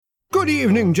Good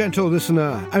evening, gentle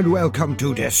listener, and welcome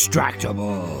to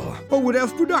Distractable, a Wood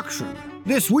Elf production.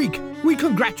 This week, we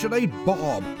congratulate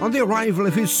Bob on the arrival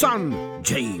of his son,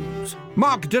 James.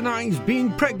 Mark denies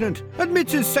being pregnant,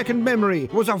 admits his second memory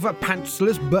was of a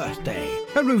pantsless birthday,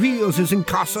 and reveals his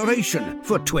incarceration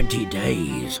for 20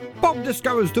 days. Bob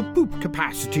discovers the poop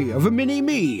capacity of a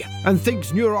mini-me, and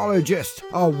thinks neurologists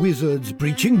are wizards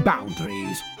breaching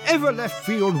boundaries. Ever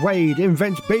left-field Wade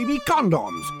invents baby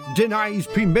condoms, denies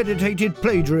premeditated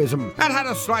plagiarism, and had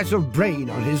a slice of brain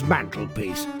on his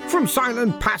mantelpiece. From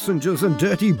silent passengers and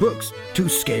dirty books to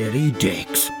scary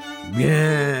dicks.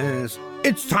 Yes,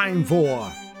 it's time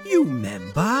for You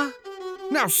Member?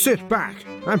 Now sit back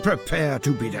and prepare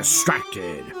to be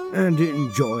distracted and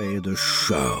enjoy the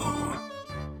show.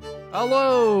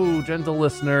 Hello, gentle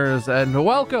listeners, and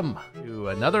welcome to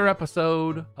another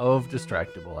episode of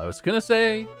Distractable. I was going to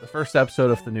say the first episode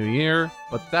of the new year,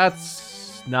 but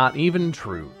that's not even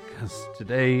true, because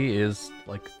today is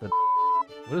like the...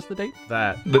 What is the date?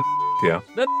 Yeah.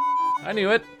 I knew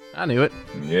it.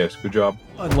 Yes, good job.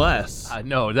 Unless.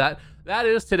 No, that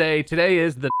is today. Today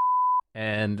is the...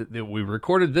 And we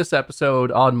recorded this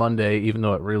episode on Monday, even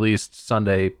though it released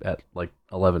Sunday at like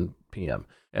 11 p.m.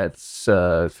 It's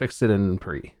fixed it in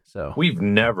pre. So We've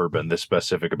never been this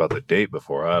specific about the date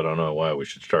before. I don't know why we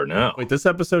should start now. Wait, this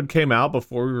episode came out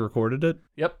before we recorded it?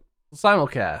 Yep.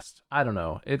 Simulcast. I don't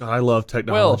know. God, I love Well,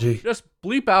 technology. just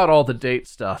bleep out all the date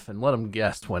stuff and let them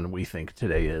guess when we think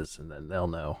today is, and then they'll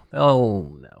know. They'll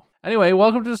know. Anyway,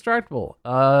 welcome to Distractable.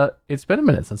 It's been a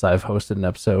minute since I've hosted an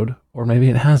episode, or maybe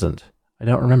it hasn't. I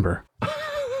don't remember.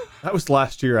 That was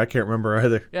last year. I can't remember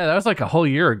either. Yeah, that was like a whole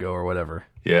year ago or whatever.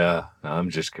 Yeah, I'm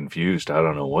just confused. I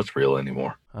don't know what's real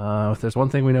anymore. If there's one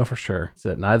thing we know for sure, it's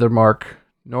that neither Mark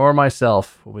nor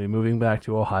myself will be moving back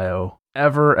to Ohio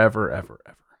ever.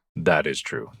 That is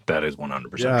true. That is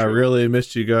 100% Yeah, I true. really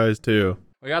missed you guys too.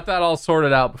 We got that all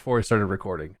sorted out before we started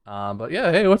recording. But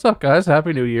yeah, hey, what's up, guys?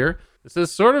 Happy New Year. This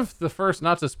is sort of the first,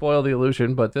 not to spoil the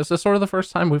illusion, but this is sort of the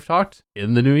first time we've talked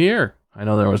in the new year. I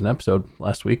know there was an episode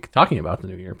last week talking about the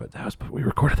new year, but we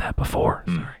recorded that before.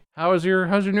 Sorry. How's your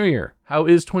new year? How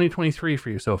is 2023 for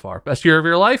you so far? Best year of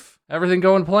your life? Everything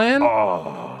going plan?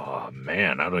 Oh,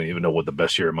 man, I don't even know what the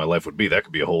best year of my life would be. That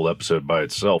could be a whole episode by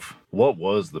itself. What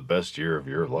was the best year of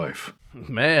your life?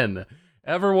 Man,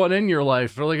 everyone in your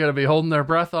life's really going to be holding their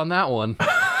breath on that one.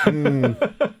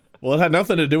 Well, it had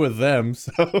nothing to do with them,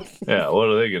 so... Yeah, what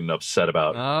are they getting upset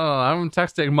about? Oh, I'm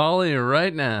texting Molly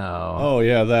right now. Oh,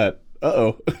 yeah, that...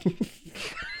 Uh-oh.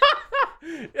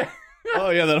 Oh,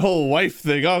 yeah, that whole wife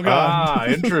thing. Oh, God.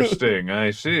 Interesting.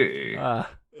 I see. I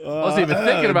wasn't even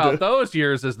thinking about those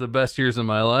years as the best years of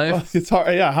my life. It's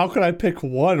hard. Yeah, how could I pick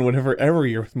one whenever every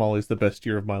year with Molly's the best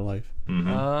year of my life? Mhm.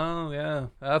 Oh, yeah,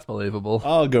 that's believable.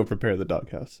 I'll go prepare the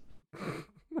doghouse.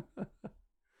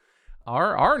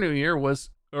 Our new year was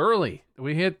early.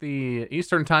 We hit the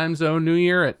Eastern time zone new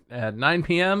year at 9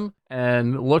 p.m.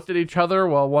 and looked at each other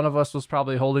while one of us was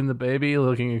probably holding the baby,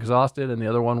 looking exhausted, and the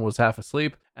other one was half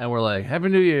asleep. And we're like, Happy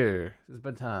New Year. It's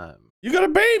bedtime. You got a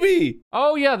baby!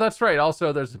 Oh, yeah, that's right.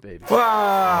 Also, there's a baby.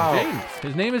 Wow! James.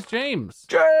 His name is James.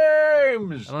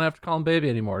 James! I don't have to call him baby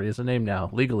anymore. He has a name now,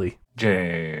 legally.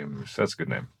 James. That's a good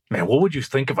name. Man, what would you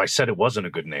think if I said it wasn't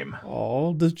a good name?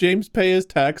 Oh, does James pay his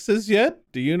taxes yet?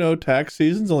 Do you know tax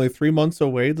season's only 3 months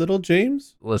away, little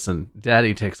James? Listen,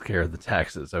 Daddy takes care of the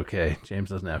taxes, okay? James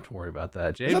doesn't have to worry about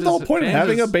that. James Is that the whole point of James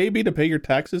having a is- baby, to pay your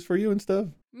taxes for you and stuff?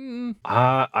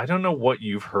 I don't know what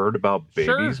you've heard about babies,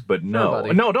 Sure. but no.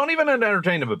 buddy. No, don't even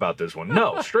entertain him about this one.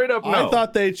 No, straight up no. I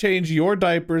thought they change your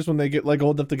diapers when they get like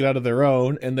old enough to get out of their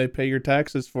own, and they pay your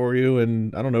taxes for you,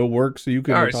 and I don't know, work so you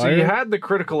can All right, so retire. you had the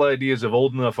critical ideas of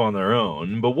old enough on their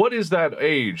own, but what is that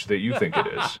age that you think it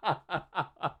is?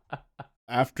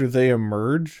 After they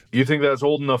emerge, You think that's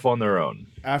old enough on their own?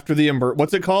 after the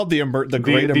what's it called? The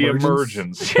great the emergence.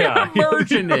 emergence. Yeah.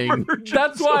 Emergening.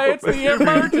 That's why it's the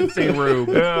emergency room.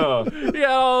 Yeah.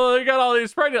 Yeah, they got all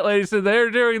these pregnant ladies and they're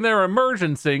doing their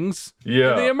emergencings in the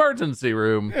Yeah. emergency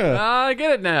room. Yeah. I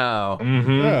get it now.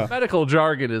 Mm-hmm. Yeah. Medical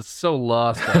jargon is so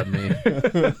lost on me.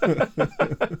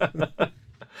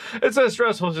 It's a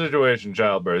stressful situation,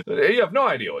 childbirth. You have no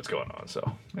idea what's going on,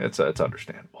 so it's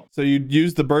understandable. So you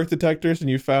used the birth detectors, and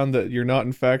you found that you're not,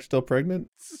 in fact, still pregnant.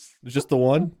 It's just the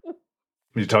one.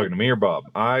 You talking to me or Bob?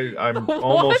 I'm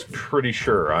almost pretty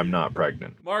sure I'm not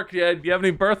pregnant. Mark, do you have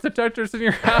any birth detectors in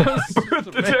your house? Birth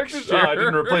To make detectors? sure. Oh, I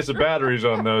didn't replace the batteries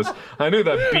on those. I knew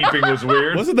that beeping was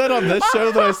weird. Wasn't that on this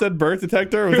show that I said birth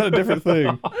detector? Or was that a different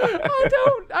thing?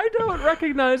 I don't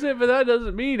recognize it, but that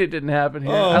doesn't mean it didn't happen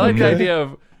here. Oh, I like the okay. idea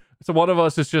of so one of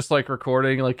us is just like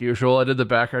recording like usual, and in the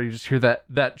background you just hear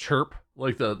that chirp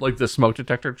like the smoke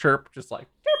detector chirp, just like.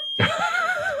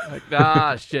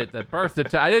 Shit, the birth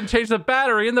detector. I didn't change the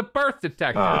battery in the birth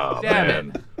detector. Oh, Damn man.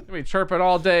 it. I'm gonna be chirping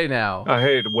all day now. I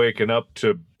hate waking up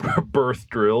to birth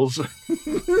drills. God,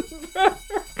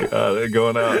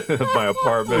 going out of my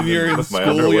apartment When you're in with my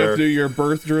school, you underwear. have to do your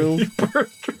birth drills.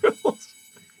 Birth drills.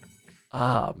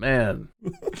 Ah, man.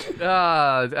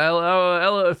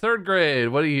 Third grade.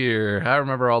 What a year. I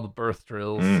remember all the birth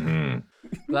drills. Mm-hmm.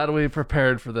 Glad we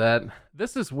prepared for that.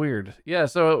 This is weird. Yeah,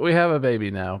 so we have a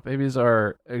baby now. Babies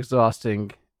are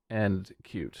exhausting and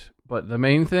cute. But the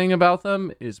main thing about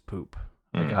them is poop.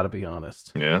 I gotta be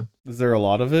honest. Yeah. Is there a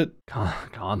lot of it?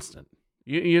 Constant.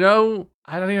 You know,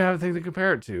 I don't even have anything to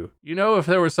compare it to. You know, if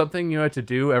there was something you had to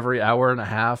do every hour and a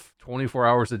half, 24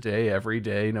 hours a day, every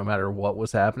day, no matter what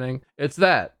was happening, it's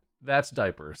that. That's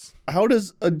diapers. How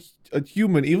does a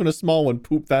human, even a small one,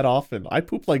 poop that often? I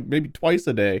poop like maybe twice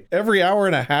a day. Every hour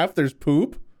and a half, there's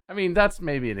poop? I mean, that's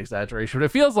maybe an exaggeration, but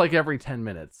it feels like every 10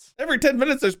 minutes. Every 10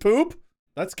 minutes, there's poop?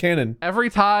 That's canon. Every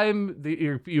time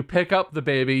you pick up the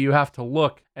baby, you have to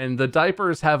look, and the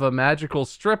diapers have a magical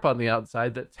strip on the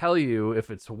outside that tell you if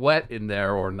it's wet in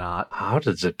there or not. How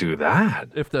does it do that?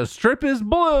 If the strip is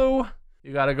blue,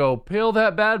 you gotta go peel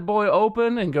that bad boy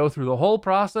open and go through the whole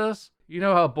process. You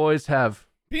know how boys have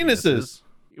Penises.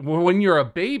 when you're a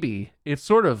baby, it's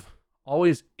sort of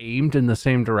always aimed in the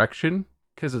same direction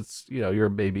because it's, you're a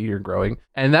baby, you're growing.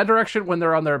 And that direction when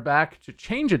they're on their back to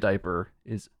change a diaper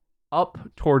is up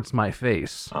towards my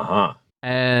face. Uh-huh.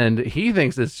 And he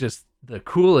thinks it's just the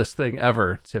coolest thing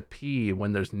ever to pee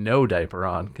when there's no diaper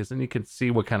on, because then you can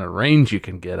see what kind of range you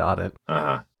can get on it.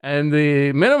 Uh-huh. And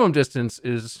the minimum distance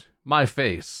is my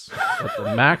face, but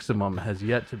the maximum has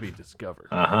yet to be discovered.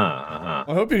 Uh-huh. Uh-huh.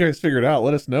 I hope you guys figured it out.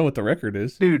 Let us know what the record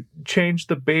is. Dude, change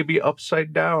the baby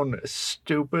upside down,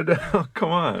 stupid. Come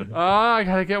on. I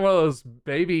gotta get one of those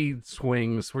baby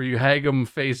swings where you hang them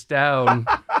face down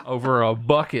over a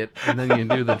bucket and then you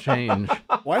do the change.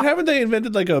 Why haven't they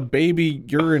invented like a baby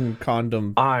urine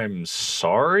condom? I'm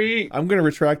sorry? I'm going to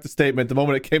retract the statement the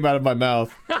moment it came out of my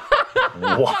mouth.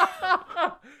 What?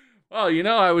 Well,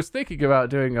 I was thinking about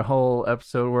doing a whole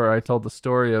episode where I told the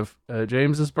story of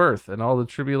James's birth and all the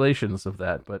tribulations of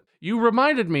that, but you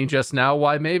reminded me just now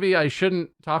why maybe I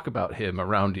shouldn't talk about him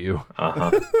around you.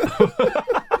 Uh-huh.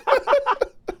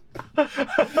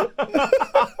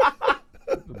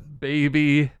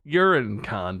 Baby urine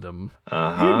condom.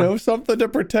 Uh-huh. You know, something to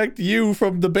protect you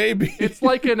from the baby. It's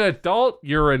like an adult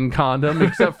urine condom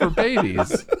except for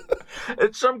babies.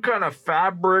 It's some kind of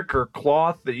fabric or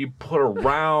cloth that you put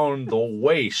around the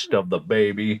waist of the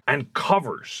baby and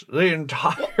covers the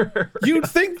entire... You'd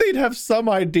think they'd have some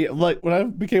idea. Like when I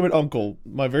became an uncle,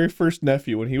 my very first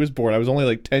nephew, when he was born, I was only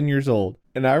like 10 years old.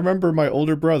 And I remember my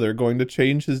older brother going to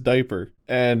change his diaper.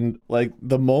 And like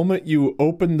the moment you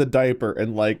open the diaper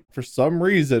and like for some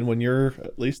reason, when you're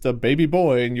at least a baby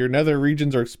boy and your nether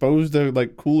regions are exposed to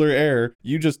like cooler air,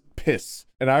 you just piss.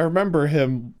 And I remember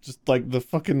him just like the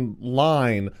fucking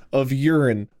line of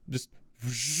urine just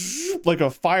like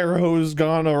a fire hose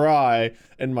gone awry,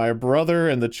 and my brother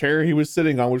and the chair he was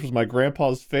sitting on, which was my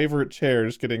grandpa's favorite chair,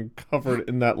 just getting covered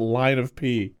in that line of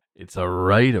pee. It's a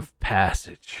rite of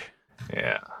passage.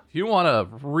 Yeah. If you want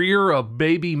to rear a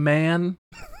baby man,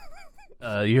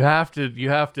 you have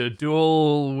to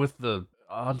duel with the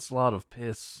onslaught of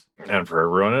piss. And for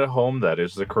everyone at home, that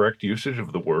is the correct usage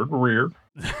of the word rear.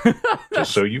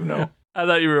 Just so you know. I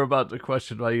thought you were about to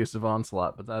question my use of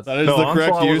onslaught, but that's That is the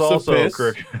correct onslaught was use of also piss.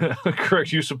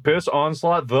 correct use of piss.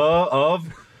 Onslaught,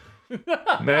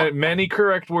 many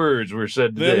correct words were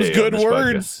said today. Them's good on this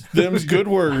words. Them's good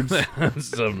words.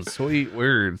 some sweet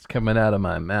words coming out of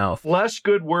my mouth. podcast. Less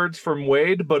good words from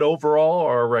Wade, but overall,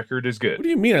 our record is What good. do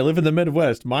you mean? I live in the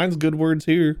Midwest. Mine's good words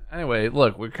here. Anyway,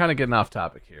 look, we're kind of getting off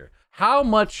topic here. How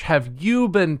much have you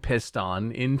been pissed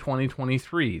on in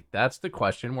 2023? That's the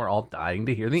question we're all dying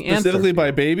to hear the answer. Specifically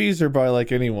by babies or by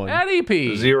like anyone? Eddie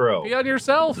P. Zero. Be on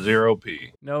yourself.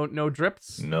 0p. No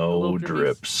drips. No Little dribbies?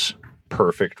 drips.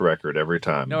 Perfect record every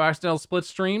time. No accidental split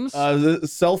streams.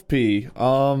 Self pee.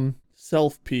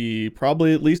 Self pee.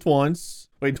 Probably at least once.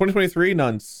 Wait, 2023?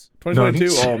 Nuns. 2022?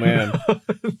 Nuns. Oh, man.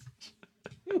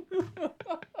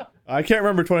 I can't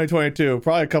remember 2022.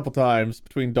 Probably a couple times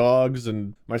between dogs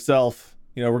and myself.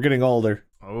 We're getting older.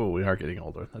 Oh, we are getting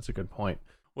older. That's a good point.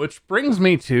 Which brings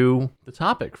me to the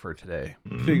topic for today.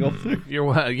 Getting older.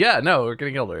 We're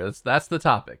getting older. That's the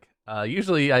topic.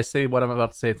 Usually I say what I'm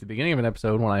about to say at the beginning of an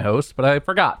episode when I host, but I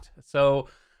forgot. So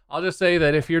I'll just say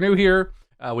that if you're new here,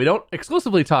 We don't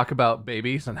exclusively talk about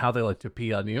babies and how they like to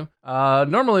pee on you.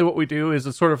 Normally what we do is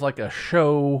it's sort of like a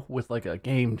show with like a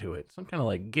game to it. Some kind of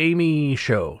like gamey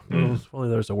show.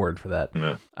 There's a word for that.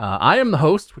 Yeah. I am the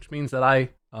host, which means that I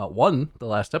won the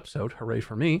last episode. Hooray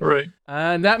for me. Right.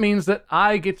 And that means that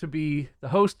I get to be the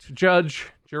host, judge,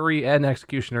 jury, and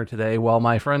executioner today, while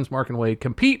my friends Mark and Wade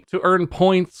compete to earn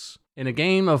points in a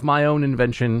game of my own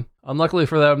invention. Unluckily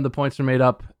for them, the points are made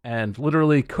up and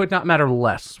literally could not matter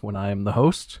less when I am the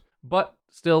host. But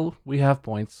still, we have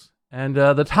points. And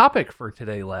the topic for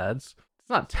today, lads, it's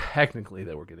not technically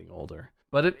that we're getting older,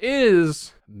 but it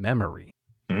is memory.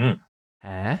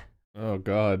 Huh? Oh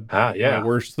God. Yeah.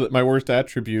 My worst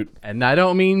attribute. And I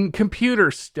don't mean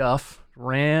computer stuff,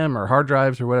 RAM or hard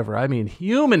drives or whatever. I mean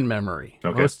human memory,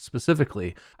 most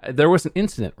specifically. There was an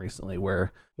incident recently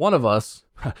where one of us,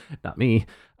 not me,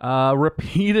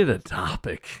 repeated a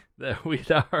topic that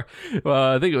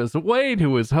I think it was Wade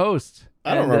who was host.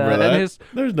 I don't remember that.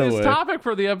 There's no his way. topic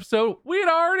for the episode we had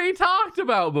already talked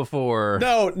about before.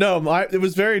 No, it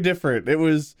was very different. It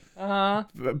was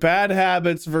bad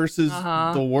habits versus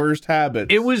the worst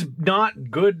habits. It was not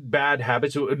good, bad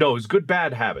habits. No, it was good,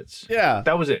 bad habits. Yeah.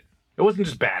 That was it. It wasn't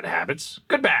just bad habits.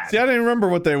 Good, bad. See, I didn't remember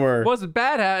what they were. It wasn't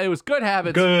bad habits. It was good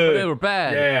habits, Good. but they were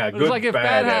bad. Yeah, it was good, like if bad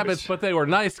bad habits, habits. but they were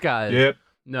nice guys. Yep.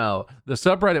 No, the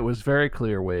subreddit was very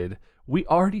clear, Wade. We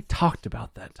already talked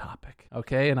about that topic,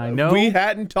 okay? And I know we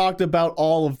hadn't talked about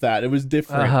all of that. It was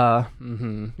different.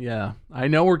 Yeah. I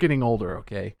know we're getting older,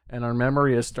 okay? And our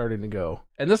memory is starting to go.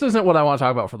 And this isn't what I want to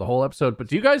talk about for the whole episode, but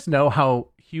do you guys know how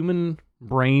human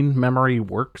brain memory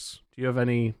works? Do you have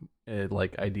any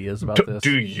ideas about this?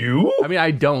 Do you? I mean,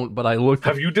 I don't, but I looked.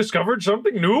 Have you discovered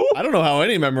something new? I don't know how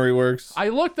any memory works. I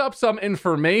looked up some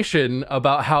information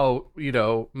about how,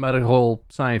 medical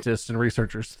scientists and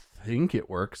researchers think it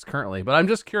works currently, but I'm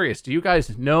just curious, do you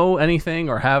guys know anything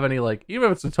or have any, even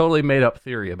if it's a totally made up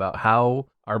theory about how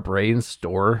our brains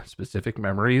store specific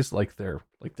memories, like their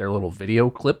little video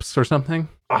clips or something?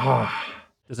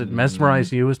 Does it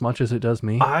mesmerize you as much as it does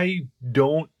me? I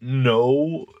don't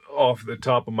know off the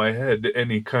top of my head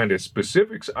any kind of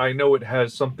specifics. I know it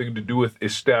has something to do with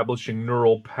establishing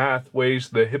neural pathways,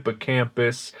 the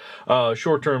hippocampus,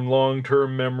 short-term,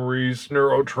 long-term memories,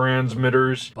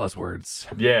 neurotransmitters. Buzzwords.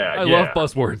 Yeah, I love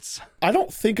buzzwords. I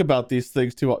don't think about these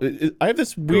things too often. I have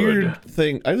this weird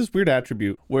thing. I have this weird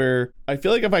attribute where I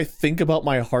feel like if I think about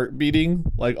my heart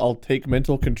beating, I'll take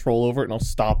mental control over it and I'll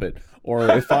stop it. Or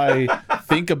if I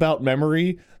think about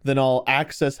memory, then I'll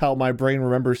access how my brain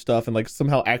remembers stuff and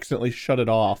somehow accidentally shut it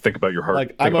off. Think about your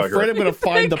heart. I'm afraid I'm going to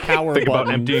find the power Think button.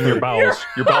 about emptying your bowels.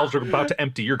 Your bowels are about to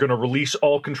empty. You're going to release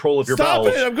all control of your Stop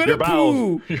bowels. it! I'm going to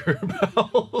poo! Your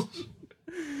bowels.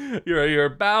 Your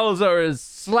bowels are as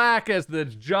slack as the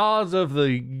jaws of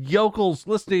the yokels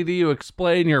listening to you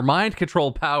explain your mind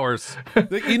control powers.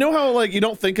 You know how you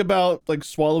don't think about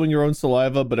swallowing your own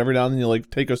saliva, but every now and then you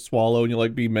take a swallow and you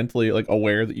be mentally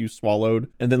aware that you swallowed,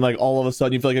 and then all of a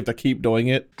sudden you feel like you have to keep doing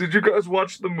it. Did you guys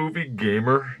watch the movie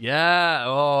Gamer? Yeah.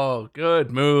 Oh,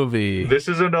 good movie. This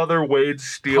is another Wade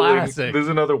stealing. Classic. This is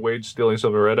another Wade stealing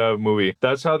something right out of a movie.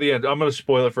 That's how the end. I'm gonna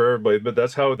spoil it for everybody, but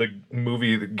that's how the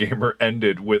movie The Gamer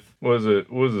ended with. What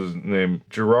was his name?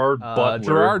 Gerard Butler.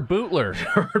 Gerard Butler.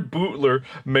 Gerard Butler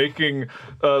making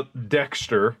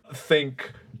Dexter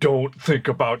think. Don't think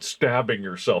about stabbing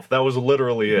yourself. That was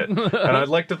literally it. And I'd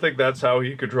like to think that's how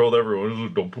he controlled everyone. He was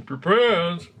like, don't poop your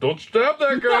pants. Don't stab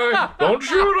that guy. Don't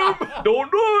shoot him.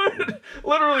 Don't do it.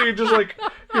 Literally, just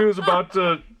he was about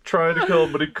to try to kill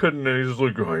him, but he couldn't. And he's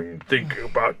like, I'm thinking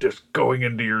about just going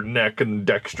into your neck. And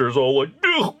Dexter's all like,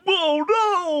 oh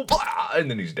no. And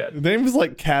then he's dead. The name is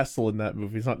Castle in that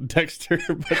movie. It's not Dexter,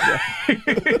 but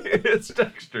It's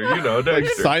Dexter.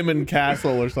 Dexter. Simon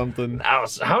Castle or something.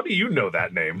 How do you know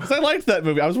that name? Because I liked that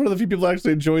movie. I was one of the few people that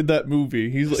actually enjoyed that movie.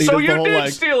 He So does the you whole,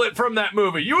 did steal it from that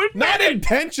movie. You admit not it.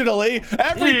 intentionally.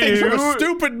 Everything's from a You-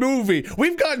 stupid movie.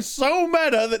 We've gotten so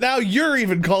meta that now you're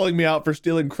even calling me out for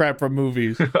stealing crap from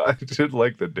movies. I did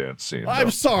like the dance scene. I'm though.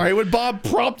 sorry. When Bob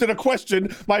prompted a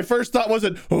question, my first thought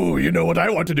wasn't, oh, you know what I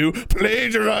want to do?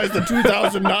 Plagiarize the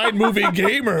 2009 movie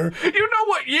Gamer. You know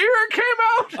what year it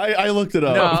came out? I looked it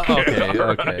up. No, okay.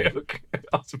 Right, okay.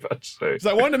 I was about to say. Because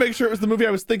I wanted to make sure it was the movie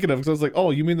I was thinking of. Because I was like,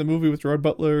 oh, you mean the movie with Gerard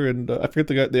Butler and I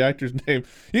forget the actor's name.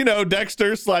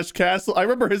 Dexter/Castle. I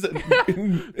remember his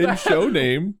in show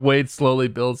name. Wade slowly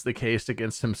builds the case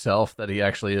against himself that he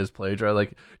actually is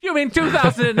plagiarized. You mean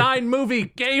 2009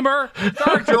 movie Gamer?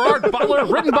 Starring Gerard Butler,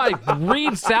 written by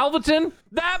Reed Salvaton?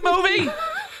 That movie?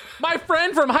 My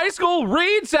friend from high school,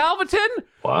 Reed Salvaton?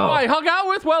 Wow. Who I hung out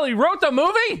with while he wrote the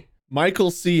movie?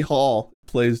 Michael C. Hall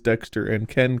plays Dexter, and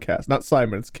Ken Castle. Not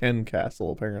Simon, it's Ken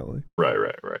Castle, apparently.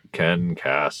 Right. Ken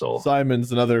Castle.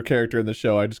 Simon's another character in the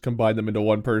show. I just combined them into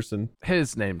one person.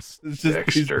 His name's It's just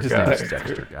Dexter his guy. name's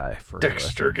Dexter Guy.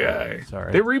 Dexter guy.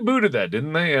 Sorry. They rebooted that,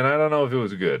 didn't they? And I don't know if it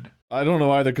was good. I don't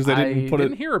know either because they didn't put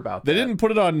didn't it. hear about They that. didn't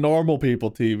put it on normal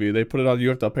people TV. They put it on you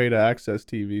have to pay to access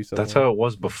TV. So That's how it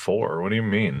was before. What do you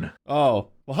mean? Oh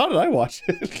well, how did I watch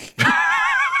it?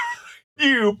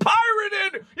 You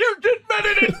pirated! You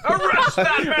admitted it! Arrest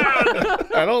that man!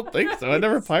 I don't think so. I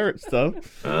never pirate stuff.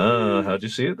 How'd you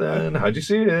see it then? How'd you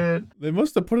see it? They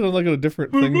must have put it on like a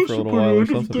different They thing must for a have little put it while on or a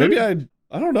different something. Maybe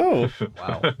I don't know.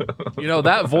 Wow. You know,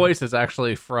 that voice is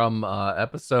actually from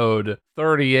episode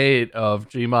 38 of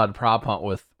Gmod Prop Hunt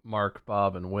with Mark,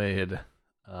 Bob, and Wade.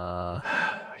 You're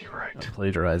right.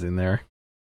 Plagiarizing there.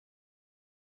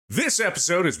 This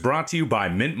episode is brought to you by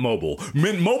Mint Mobile.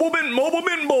 Mint Mobile, Mint Mobile,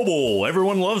 Mint Mobile.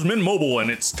 Everyone loves Mint Mobile,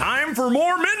 and it's time for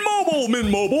more Mint Mobile.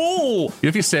 Mint Mobile.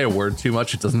 If you say a word too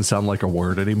much, it doesn't sound like a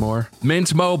word anymore.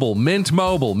 Mint Mobile, Mint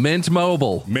Mobile, Mint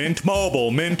Mobile, Mint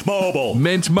Mobile, Mint Mobile.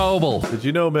 Mint Mobile. Did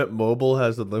you know Mint Mobile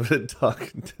has unlimited talk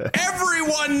and text?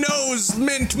 Everyone knows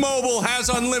Mint Mobile has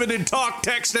unlimited talk,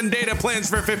 text, and data plans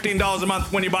for $15 a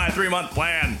month when you buy a 3-month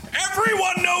plan.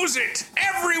 Everyone knows it.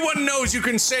 Everyone knows you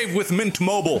can save with Mint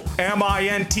Mobile.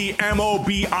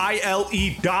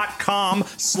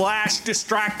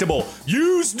 MintMobile.com/distractible.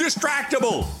 Use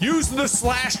Distractible. Use the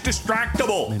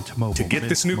 /distractible. To get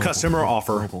this new customer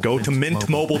offer, go to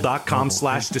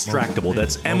mintmobile.com/distractible.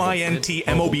 That's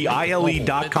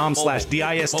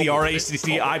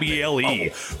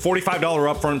MintMobile.com/distractible. $45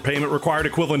 upfront payment required,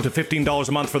 equivalent to $15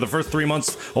 a month for the first 3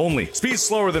 months only. Speed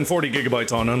slower than 40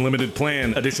 gigabytes on unlimited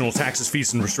plan. Additional taxes,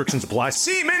 fees, and restrictions apply.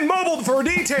 See Mint Mobile for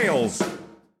details.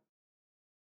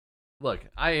 Look,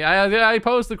 I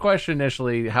posed the question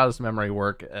initially, how does memory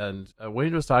work? And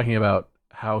Wade was talking about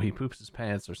how he poops his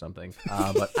pants or something.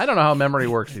 But I don't know how memory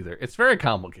works either. It's very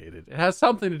complicated. It has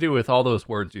something to do with all those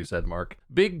words you said, Mark.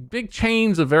 Big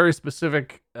chains of very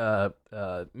specific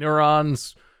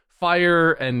neurons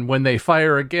fire, and when they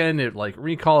fire again, it like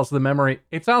recalls the memory.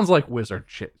 It sounds like wizard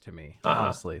shit to me,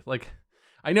 honestly. Like,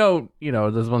 I know,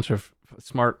 there's a bunch of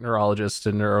smart neurologists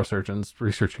and neurosurgeons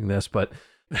researching this, but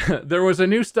there was a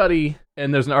new study,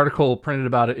 and there's an article printed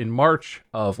about it in March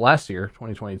of last year,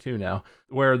 2022 now,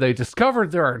 where they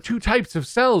discovered there are 2 types of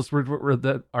cells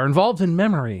that are involved in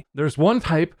memory. There's one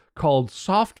type called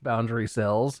soft boundary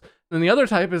cells, and the other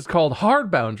type is called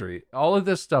hard boundary. All of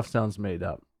this stuff sounds made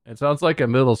up. It sounds like a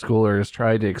middle schooler is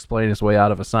trying to explain his way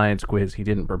out of a science quiz he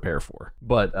didn't prepare for.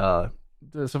 But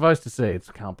suffice to say,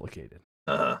 it's complicated.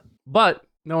 But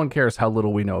no one cares how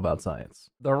little we know about science.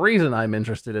 The reason I'm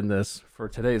interested in this for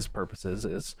today's purposes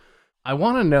is I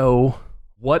want to know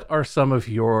what are some of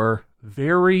your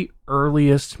very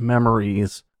earliest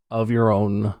memories of your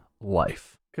own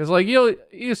life. Because like you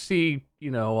see,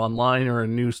 online or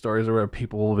in news stories where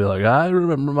people will be like, I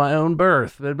remember my own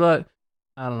birth, but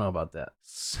I don't know about that.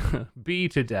 Be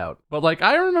to doubt. But like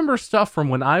I remember stuff from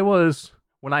when I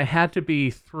had to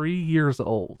be 3 years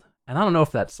old. And I don't know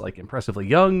if that's like impressively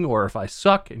young or if I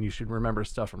suck and you should remember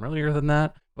stuff from earlier than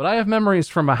that. But I have memories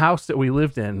from a house that we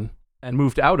lived in and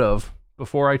moved out of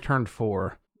before I turned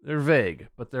 4. They're vague,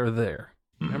 but they're there.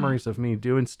 Memories of me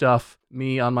doing stuff,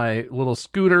 me on my little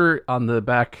scooter on the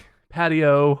back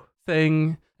patio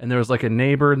thing. And there was like a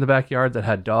neighbor in the backyard that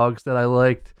had dogs that I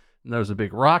liked. And there was a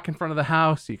big rock in front of the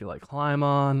house you could like climb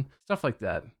on, stuff like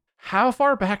that. How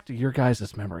far back do your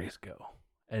guys' memories go?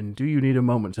 And do you need a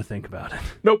moment to think about it?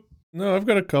 Nope. No, I've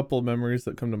got a couple memories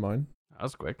that come to mind. That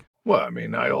was quick. Well, I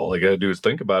mean, all I gotta do is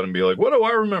think about it and be like, what do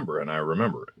I remember? And I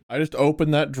remember it. I just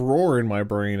opened that drawer in my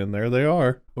brain, and there they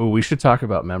are. Oh, we should talk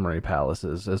about memory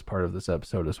palaces as part of this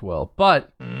episode as well.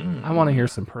 But I want to hear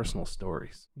some personal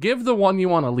stories. Give the one you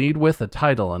want to lead with a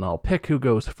title, and I'll pick who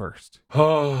goes first.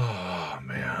 Oh,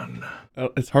 man.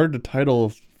 It's hard to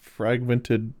title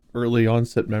fragmented early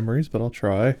onset memories, but I'll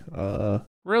try.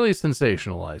 Really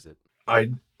sensationalize it.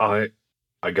 I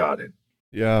got it.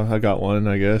 Yeah, I got one,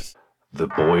 I guess. The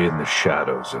boy in the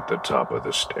shadows at the top of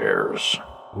the stairs.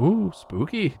 Ooh,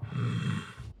 spooky.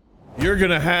 You're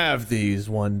gonna have these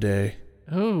one day.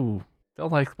 Ooh,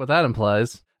 don't like what that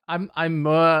implies. I'm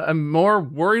more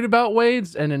worried about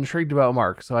Wade's and intrigued about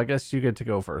Mark. So I guess you get to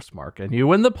go first, Mark, and you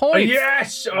win the points.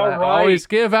 Yes, all I right. always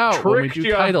give out when we Tricked do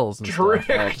ya. titles and stuff.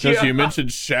 Because you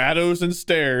mentioned shadows and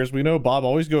stairs. We know Bob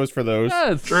always goes for those.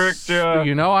 Yeah, it's- Tricked ya.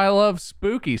 You know I love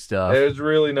spooky stuff. There's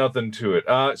really nothing to it.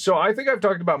 So I think I've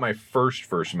talked about my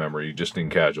first memory just in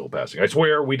casual passing. I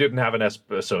swear we didn't have an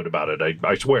episode about it.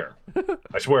 I swear.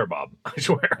 I swear, Bob. I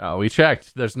swear. Oh, we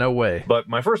checked. There's no way. But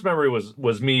my first memory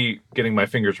was me getting my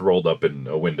fingers rolled up in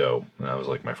a window. That was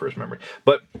like my first memory.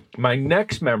 But my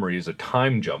next memory is a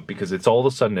time jump because it's all of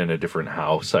a sudden in a different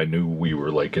house. I knew we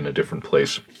were like in a different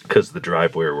place because the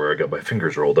driveway where I got my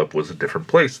fingers rolled up was a different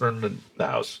place than the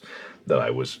house that I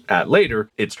was at later,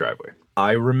 its driveway.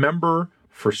 I remember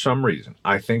for some reason,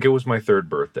 I think it was my 3rd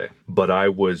birthday, but I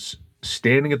was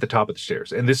standing at the top of the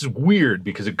stairs. And this is weird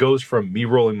because it goes from me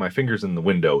rolling my fingers in the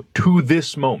window to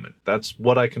this moment. That's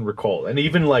what I can recall. And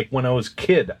even like when I was a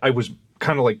kid, I was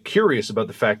kind of like curious about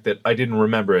the fact that I didn't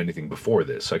remember anything before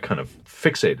this. I kind of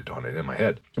fixated on it in my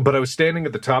head. But I was standing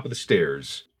at the top of the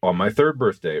stairs on my 3rd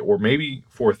birthday, or maybe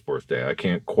 4th birthday. I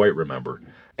can't quite remember.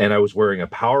 And I was wearing a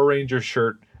Power Rangers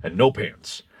shirt and no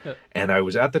pants. And I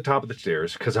was at the top of the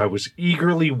stairs because I was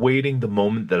eagerly waiting the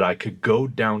moment that I could go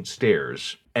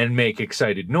downstairs and make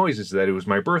excited noises that it was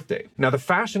my birthday. Now, the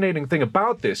fascinating thing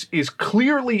about this is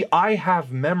clearly I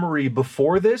have memory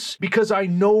before this because I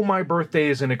know my birthday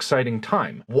is an exciting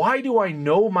time. Why do I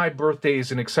know my birthday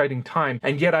is an exciting time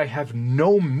and yet I have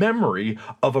no memory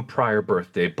of a prior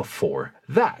birthday before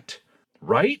that?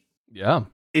 Right? Yeah.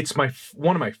 It's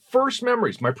one of my first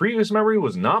memories. My previous memory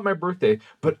was not my birthday,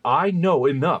 but I know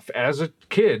enough as a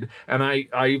kid, and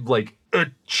I like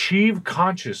achieve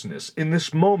consciousness in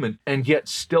this moment and yet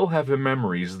still have the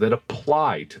memories that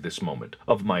apply to this moment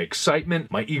of my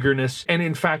excitement, my eagerness, and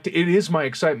in fact, it is my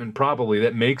excitement probably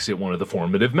that makes it one of the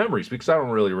formative memories because I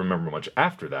don't really remember much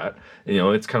after that. You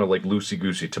know, it's kind of like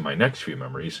loosey-goosey to my next few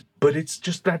memories, but it's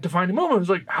just that defining moment. It's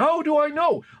like, how do I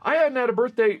know? I hadn't had a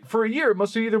birthday for a year. It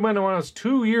must have either been when I was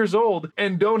 2 years old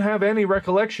and don't have any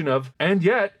recollection of, and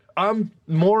yet I'm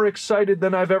more excited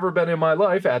than I've ever been in my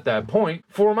life at that point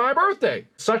for my birthday,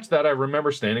 such that I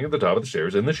remember standing at the top of the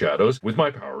stairs in the shadows with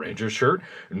my Power Rangers shirt,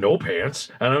 no pants,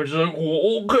 and I was just like,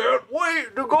 oh, can't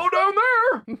wait to go down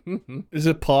there. Is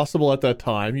it possible at that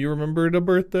time you remembered a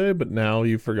birthday, but now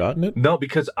you've forgotten it? No,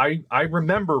 because I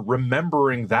remember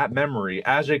remembering that memory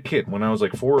as a kid when I was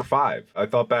like 4 or 5. I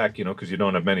thought back, you know, because you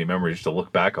don't have many memories to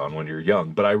look back on when you're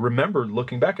young, but I remember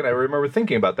looking back and I remember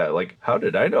thinking about that. Like, how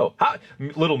did I know?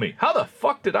 Little me, how the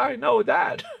fuck did I know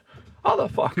that? How the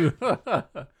fuck?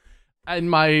 In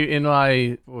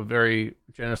my very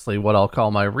generously what I'll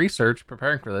call my research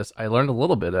preparing for this, I learned a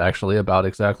little bit actually about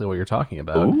exactly what you're talking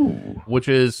about, which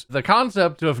is the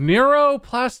concept of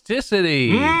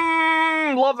neuroplasticity.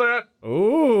 Love that.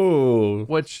 Ooh.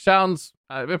 Which sounds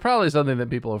probably something that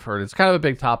people have heard. It's kind of a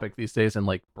big topic these days in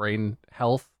like brain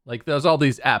health. Like there's all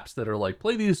these apps that are like,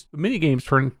 play these mini games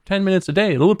for 10 minutes a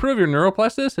day. It'll improve your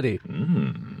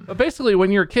neuroplasticity. But basically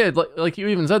when you're a kid, like you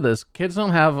even said this, kids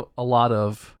don't have a lot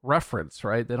of reference,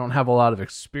 right? They don't have a lot of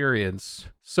experience.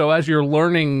 So as you're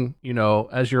learning,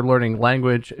 as you're learning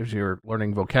language, as you're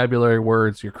learning vocabulary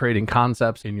words, you're creating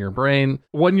concepts in your brain.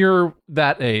 When you're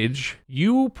that age,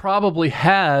 you probably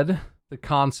had the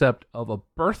concept of a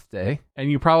birthday, and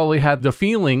you probably had the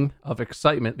feeling of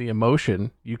excitement, the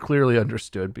emotion you clearly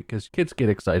understood because kids get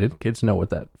excited. Kids know what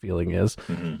that feeling is.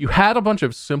 Mm-hmm. You had a bunch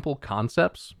of simple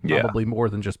concepts, probably more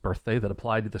than just birthday, that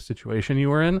applied to the situation you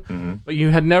were in, but you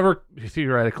had never,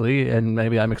 theoretically, and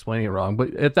maybe I'm explaining it wrong,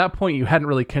 but at that point you hadn't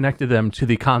really connected them to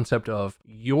the concept of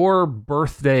your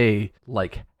birthday,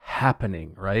 like,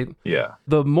 happening, right? Yeah.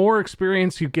 The more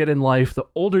experience you get in life, the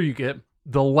older you get,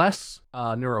 the less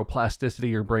neuroplasticity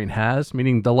your brain has,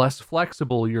 meaning the less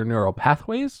flexible your neural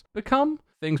pathways become.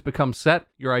 Things become set.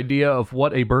 Your idea of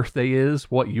what a birthday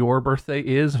is, what your birthday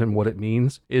is, and what it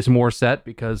means is more set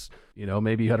because,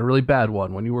 maybe you had a really bad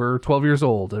one when you were 12 years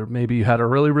old, or maybe you had a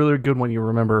really, really good one you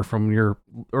remember from your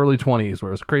early 20s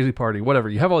where it was a crazy party, whatever.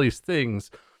 You have all these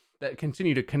things that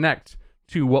continue to connect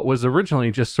to what was originally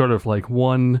just sort of like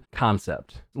one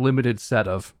concept, limited set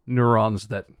of neurons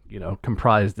that,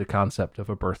 comprised the concept of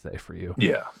a birthday for you.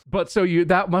 Yeah. But so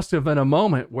that must have been a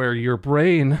moment where your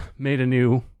brain made a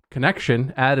new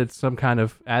connection, added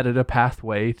a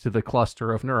pathway to the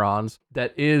cluster of neurons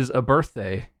that is a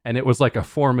birthday. And it was like a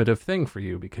formative thing for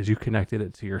you because you connected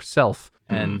it to yourself.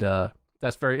 And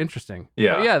that's very interesting.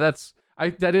 Yeah. But yeah,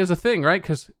 that is a thing, right?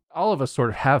 Because all of us sort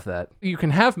of have that. You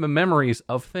can have memories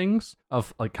of things,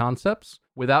 of like concepts,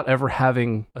 without ever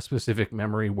having a specific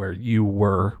memory where you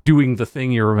were doing the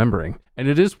thing you're remembering. And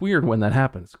it is weird when that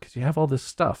happens because you have all this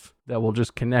stuff that will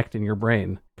just connect in your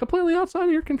brain completely outside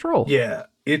of your control. Yeah.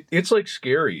 It's like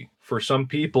scary for some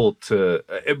people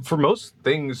for most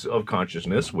things of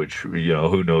consciousness, which,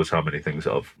 who knows how many things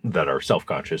that are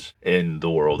self-conscious in the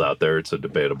world out there. It's a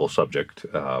debatable subject.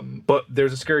 But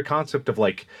there's a scary concept of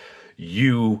like,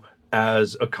 you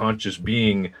as a conscious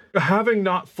being, having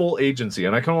not full agency.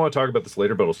 And I kind of want to talk about this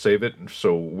later, but I'll save it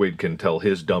so Wade can tell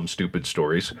his dumb, stupid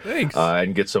stories. Thanks.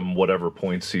 And get some whatever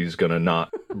points he's going to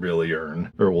not really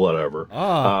earn or whatever.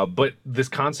 But this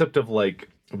concept of like,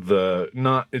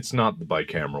 it's not the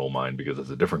bicameral mind because it's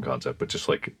a different concept, but just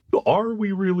like, are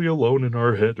we really alone in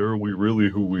our head, or are we really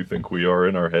who we think we are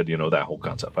in our head? You know, that whole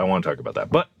concept. I want to talk about that,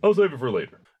 but I'll save it for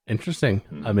later. Interesting.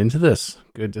 I'm into this.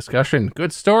 Good discussion.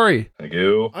 Good story. Thank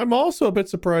you. I'm also a bit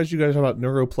surprised you guys are about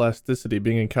neuroplasticity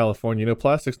being in California. You know,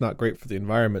 plastic's not great for the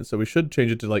environment, so we should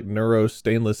change it to like neuro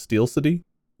stainless steel city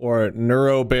or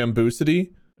neuro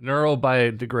bamboo-city.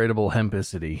 Neurobiodegradable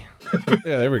hempicity.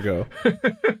 Yeah, there we go.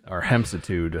 Or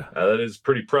hempsitude. That is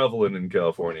pretty prevalent in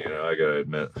California, you know, I gotta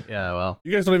admit. Yeah, well.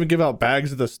 You guys don't even give out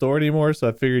bags at the store anymore, so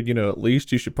I figured, you know, at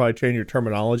least you should probably change your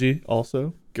terminology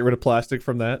also. Get rid of plastic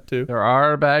from that, too. There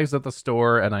are bags at the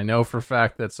store, and I know for a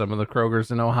fact that some of the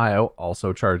Krogers in Ohio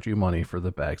also charge you money for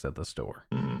the bags at the store.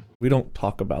 We don't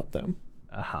talk about them.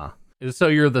 Uh-huh. So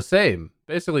you're the same.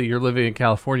 Basically, you're living in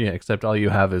California, except all you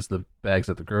have is the bags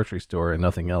at the grocery store and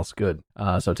nothing else good.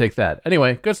 So take that.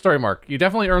 Anyway, good story, Mark. You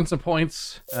definitely earned some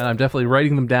points, and I'm definitely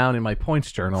writing them down in my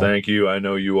points journal. Thank you. I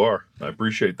know you are. I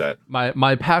appreciate that.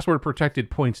 My password-protected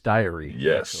points diary.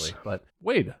 Yes. Actually. But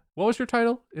Wade, what was your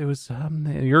title? It was,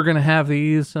 you're going to have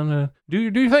these. Do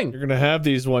your thing. You're going to have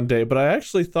these one day, but I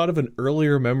actually thought of an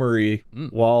earlier memory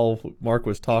while Mark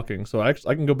was talking, so I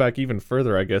can go back even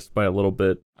further, I guess, by a little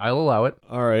bit. I'll allow it.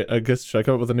 All right, I guess, should I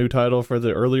come up with a new title for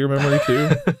the earlier memory, too?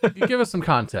 You give us some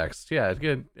context. Yeah,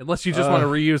 good. Unless you just want to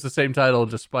reuse the same title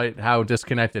despite how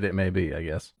disconnected it may be, I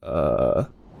guess.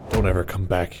 Don't ever come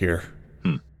back here.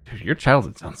 Dude, your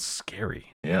childhood sounds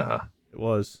scary. Yeah. It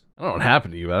was. I don't know what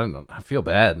happened to you. I don't know. I feel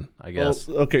bad, I guess.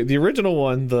 Well, okay, the original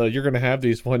one, you're going to have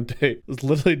these one day, was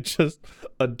literally just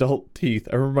adult teeth.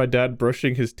 I remember my dad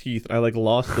brushing his teeth. I,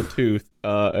 lost the tooth.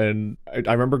 And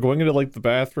I remember going into, the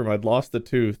bathroom. I'd lost the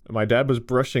tooth. And my dad was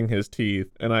brushing his teeth.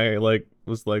 And I,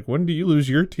 was like, when do you lose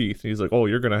your teeth? And he's like, oh,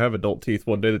 you're going to have adult teeth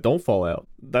one day that don't fall out.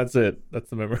 That's it.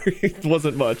 That's the memory. It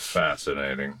wasn't much.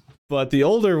 Fascinating. But the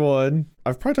older one,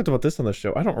 I've probably talked about this on the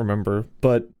show. I don't remember.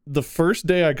 But the first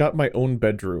day I got my own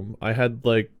bedroom, I had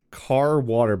car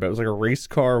water bed. It was like a race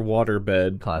car water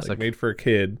bed. Classic. Made for a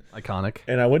kid. Iconic.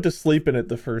 And I went to sleep in it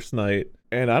the first night.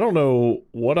 And I don't know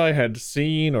what I had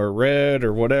seen or read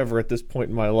or whatever at this point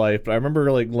in my life, but I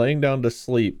remember laying down to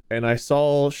sleep and I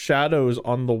saw shadows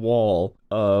on the wall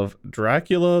of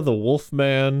Dracula, the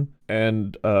Wolfman,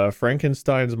 and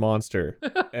Frankenstein's monster.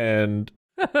 And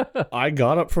I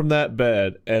got up from that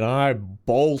bed and I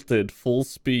bolted full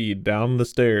speed down the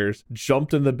stairs,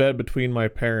 jumped in the bed between my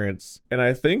parents. And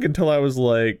I think until I was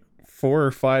 4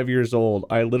 or 5 years old,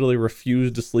 I literally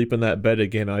refused to sleep in that bed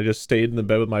again. I just stayed in the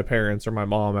bed with my parents or my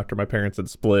mom after my parents had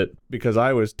split because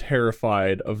I was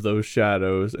terrified of those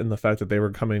shadows and the fact that they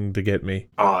were coming to get me.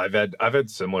 Oh, I've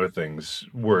had similar things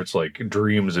where it's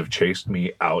dreams have chased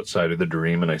me outside of the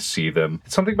dream and I see them.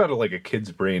 Something about it, a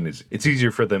kid's brain is it's easier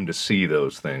for them to see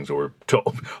those things or to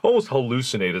almost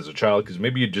hallucinate as a child because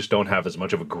maybe you just don't have as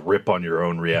much of a grip on your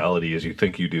own reality as you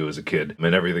think you do as a kid.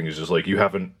 And everything is just you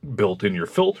haven't built in your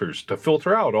filters to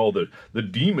filter out all the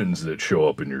demons that show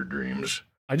up in your dreams.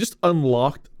 I just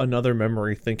unlocked another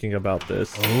memory thinking about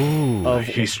this. Oh,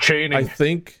 He's chaining. I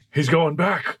think He's going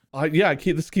back.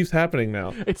 This keeps happening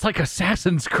now. it's like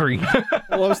Assassin's Creed.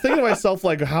 Well, I was thinking to myself,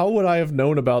 how would I have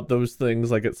known about those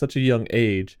things at such a young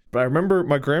age? But I remember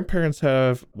my grandparents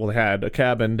had a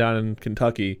cabin down in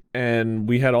Kentucky, and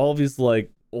we had all of these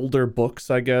older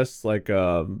books, I guess,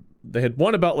 they had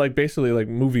one about basically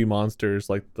movie monsters,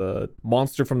 the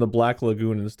monster from the Black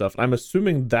Lagoon and stuff. I'm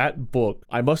assuming that book,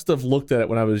 I must have looked at it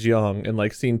when I was young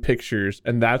and seen pictures,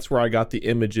 and that's where I got the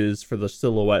images for the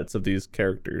silhouettes of these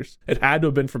characters. It had to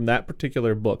have been from that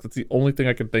particular book. That's the only thing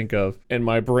I could think of. And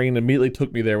my brain immediately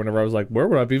took me there whenever I was where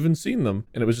would I have even seen them?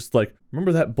 And it was just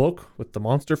remember that book with the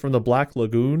monster from the Black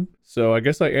Lagoon? So I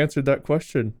guess I answered that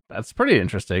question. That's pretty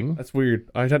interesting. That's weird.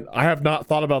 I have not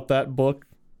thought about that book.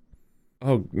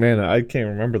 Oh man, I can't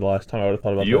remember the last time I would have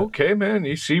thought about You that. okay, man?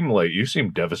 You seem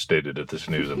devastated at this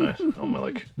news, and I'm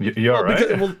you all right?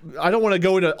 Because, I don't want to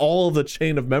go into all of the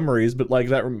chain of memories, but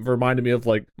that reminded me of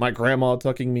my grandma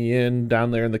tucking me in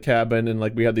down there in the cabin, and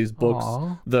we had these books,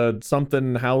 Aww. the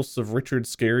something house of Richard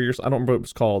Scarry, or I don't remember what it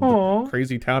was called, the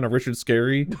crazy town of Richard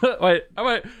Scarry. Wait,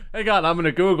 hang on, I'm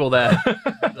gonna Google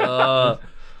that.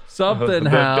 Something the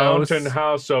house. Downton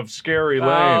House of Scary Lane.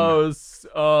 House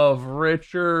of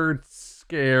Richard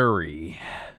Scary.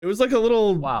 It was a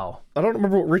little. Wow. I don't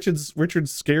remember what Richard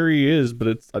Scarry is, but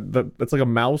it's a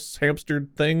mouse hamster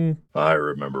thing. I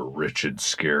remember Richard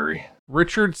Scary.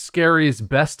 Richard Scarry's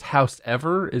Best House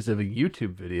Ever is a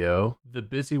YouTube video. The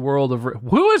Busy World of...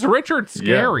 Who is Richard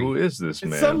Yeah, Scarry? who is this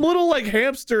man? It's some little like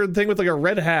hamster thing with like a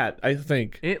red hat, I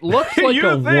think. It looks like You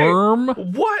a think? worm.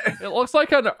 What? It looks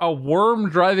like a worm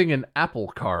driving an Apple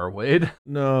car, Wade.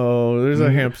 No, there's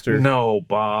a hamster. No,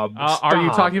 Bob. Are you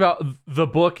stop. talking about the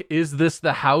book, Is This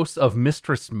the House of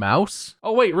Mistress Mouse?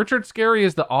 Oh, wait, Richard Scarry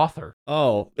is the author.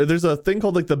 Oh, there's a thing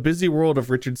called like the Busy World of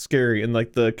Richard Scarry, and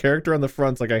like the character on the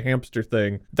front's like a hamster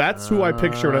thing. That's who I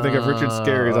picture when I think of Richard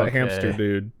Scarry as that Okay. hamster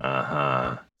dude.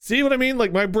 Uh-huh. See what I mean?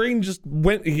 Like my brain just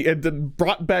went and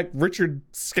brought back Richard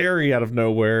Scarry out of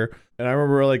nowhere. And I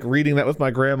remember like reading that with my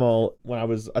grandma when I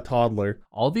was a toddler.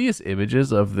 All these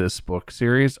images of this book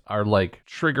series are like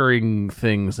triggering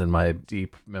things in my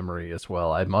deep memory as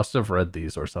well. I must have read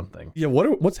these or something. Yeah,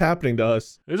 what's happening to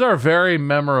us? These are very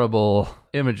memorable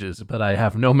images, but I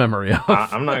have no memory of.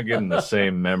 I'm not getting the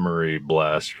same memory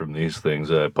blast from these things.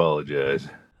 I apologize.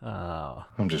 Oh,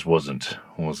 I just wasn't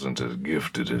as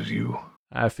gifted as you.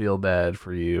 I feel bad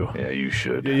for you. Yeah, you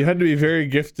should. Yeah, you had to be very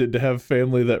gifted to have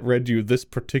family that read you this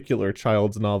particular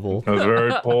child's novel. I was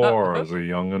very poor as a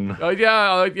young'un. Oh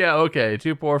yeah, okay.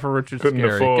 Too poor for Richard Couldn't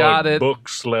Scarry. afford Got it.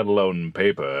 books, let alone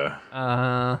paper.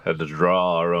 Had to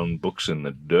draw our own books in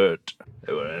the dirt.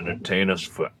 They would entertain us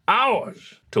for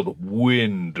hours till the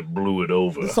wind blew it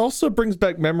over. This also brings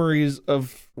back memories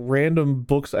of random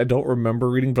books I don't remember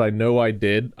reading, but I know I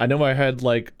did. I know I had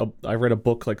like I read a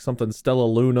book like something Stella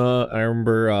Luna. I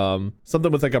remember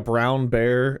something with like a brown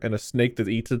bear and a snake that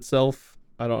eats itself.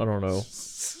 I don't know.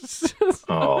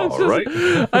 All right.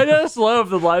 I just love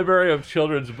the library of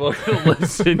children's books that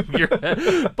lives in your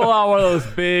head. Pull out one of those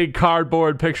big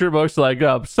cardboard picture books, like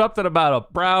something about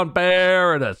a brown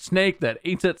bear and a snake that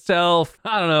eats itself.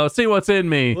 I don't know. See what's in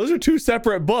me. Those are two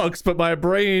separate books, but my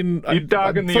brain. You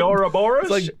talking the Ouroboros?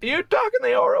 like- You talking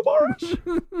the Ouroboros?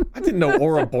 I didn't know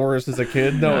Ouroboros as a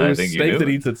kid. No, I it was a think you snake knew that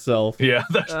it. eats itself. Yeah,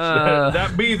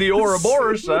 that be the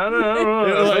Ouroboros. I don't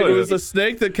know. Like, it was a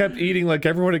snake that kept eating like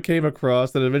everyone it came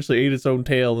across, that eventually ate its own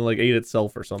tail and like ate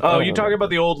itself or something. I Oh, don't you talking remember. about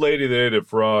the old lady that ate a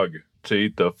frog to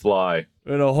eat the fly?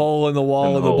 In a hole in the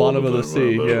wall in the bottom of the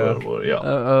sea. Yeah. Yeah.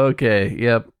 Okay.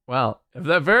 Yep. Well,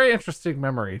 that very interesting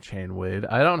memory chain, Wade.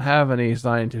 I don't have any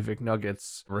scientific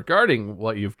nuggets regarding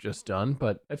what you've just done,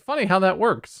 but it's funny how that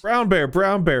works. Brown bear,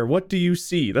 what do you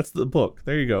see? That's the book.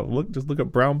 There you go. Just look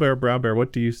up brown bear,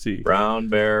 what do you see? Brown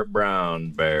bear,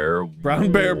 brown bear.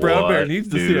 Brown bear what needs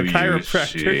to see a do you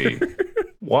chiropractor. see?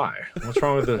 Why? What's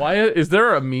wrong with this? Why is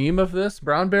there a meme of this?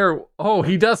 Brown bear. Oh,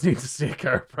 he does need to see a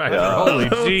chiropractor. Yeah. Holy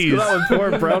jeez. That one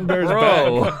tore brown bear's back.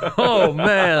 Bro. Oh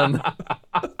man.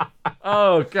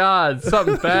 Oh god,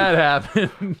 something bad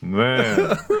happened.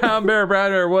 Man. Brown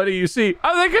bear, what do you see?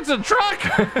 I think it's a truck.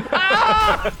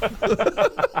 Ah!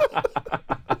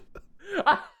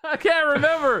 I can't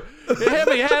remember. It hit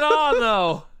me head on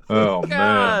though. Oh, man.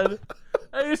 God.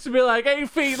 I used to be like 8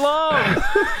 feet long.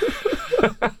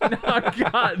 Now I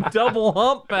got double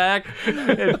humpback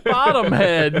and bottom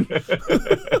head.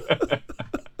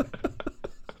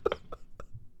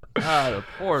 God, a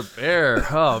poor bear.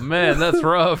 Oh man, that's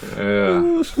rough.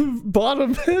 Yeah.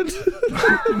 Bottom head.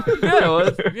 Yeah, well,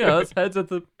 it's heads at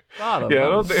the bottom. Yeah,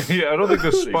 I don't think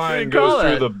the spine call goes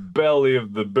through that? the belly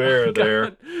of the bear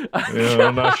there. Yeah,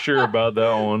 I'm not sure about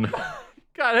that one.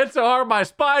 God, hit so hard my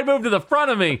spine moved to the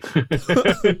front of me.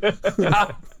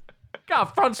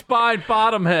 got front spine,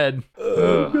 bottom head.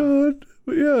 Oh god.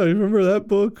 But yeah, I remember that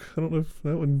book. I don't know if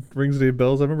that one rings any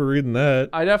bells. I remember reading that.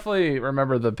 I definitely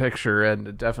remember the picture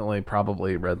and definitely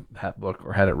probably read that book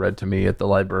or had it read to me at the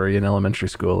library in elementary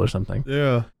school or something.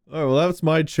 Yeah. All right, well, that's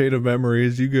my chain of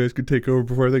memories. You guys could take over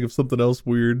before I think of something else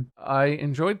weird. I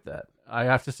enjoyed that. I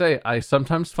have to say, I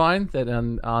sometimes find that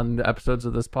on the episodes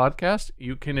of this podcast,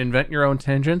 you can invent your own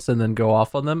tangents and then go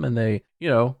off on them, and they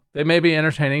may be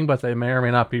entertaining, but they may or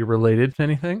may not be related to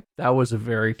anything. That was a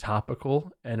very topical,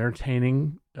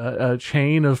 entertaining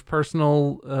chain of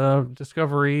personal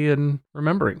discovery and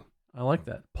remembering. I like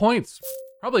that. Points.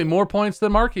 Probably more points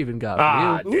than Mark even got for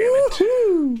Ah, you. damn it.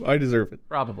 Woo-hoo! I deserve it.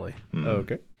 Probably.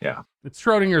 Okay. Yeah. It's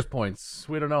Schrodinger's points.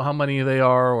 We don't know how many they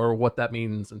are or what that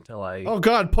means until I... Oh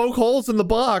god, poke holes in the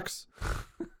box.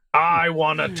 I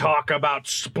want to talk about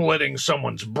splitting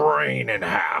someone's brain in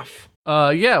half.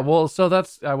 Yeah, well, so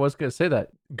I was going to say that.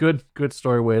 Good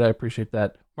story, Wade. I appreciate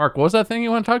that. Mark, what was that thing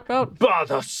you want to talk about? But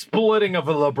the splitting of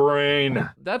the brain.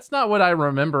 That's not what I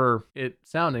remember it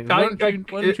sounding.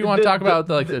 Wouldn't you want to talk about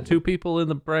the two people in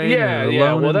the brain? Yeah, or yeah.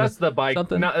 alone Well, in that's the bike.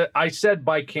 something? No, I said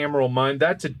bicameral mind.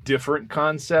 That's a different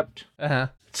concept, Uh-huh.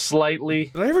 slightly.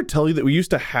 Did I ever tell you that we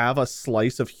used to have a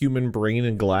slice of human brain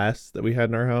in glass that we had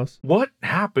in our house? What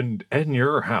happened in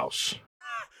your house?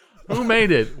 Who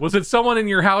made it? Was it someone in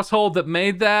your household that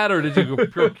made that, or did you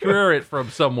procure it from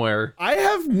somewhere? I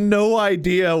have no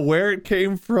idea where it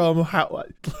came from. How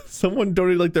someone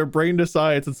donated like their brain to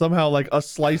science, and somehow like a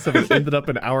slice of it ended up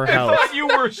in our I house. thought you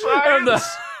were And science.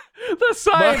 the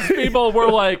science people were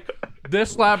like,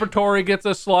 this laboratory gets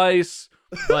a slice.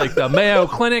 Like the Mayo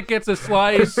Clinic gets a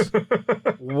slice.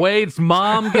 Wade's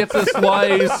mom gets a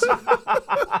slice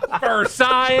for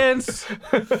science.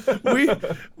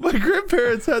 My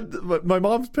grandparents had, my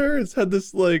mom's parents had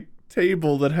this like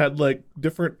table that had like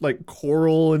different like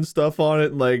coral and stuff on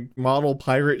it and like model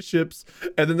pirate ships,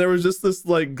 and then there was just this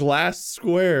like glass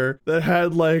square that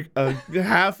had like a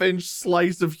half-inch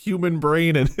slice of human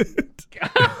brain in it.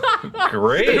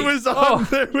 Great. It was on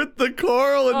there with the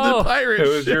coral and the pirate It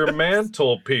was ship. your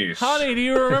mantelpiece. Honey, do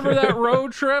you remember that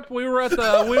road trip? We were at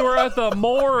the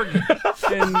morgue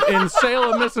in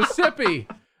Salem, Mississippi.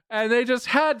 And they just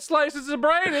had slices of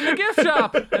brain in the gift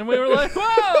shop. And we were like,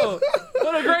 whoa,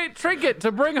 what a great trinket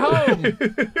to bring home.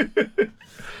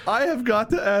 I have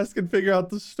got to ask and figure out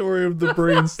the story of the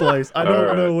brain slice. I don't All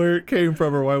right. know where it came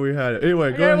from or why we had it. Anyway,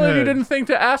 I go can't believe you ahead. didn't think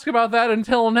to ask about that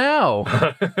until now.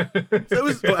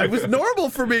 It was normal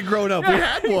for me growing up. We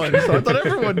had one, so I thought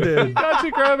everyone did. Got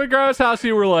you grab a grandma's house.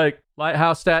 You were like,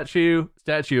 lighthouse statue,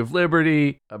 Statue of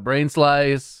Liberty, a brain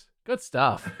slice. Good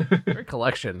stuff. Great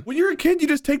collection. When you're a kid, you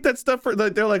just take that stuff for.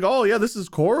 They're like, oh yeah, this is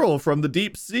coral from the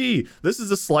deep sea. This is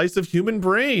a slice of human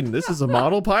brain. This is a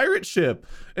model pirate ship,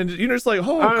 and you're just like,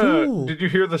 oh, cool. Did you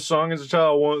hear the song as a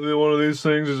child? One of these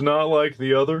things is not like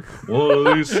the other. One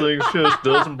of these things just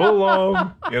doesn't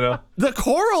belong. You know? The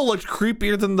coral looked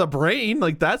creepier than the brain.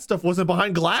 Like that stuff wasn't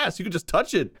behind glass. You could just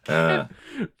touch it.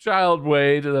 Child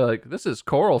Wade, they're like, this is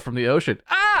coral from the ocean.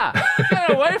 Ah,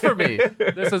 get away from me.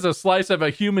 This is a slice of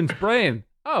a human's brain.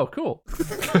 Oh, cool.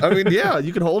 I mean, yeah,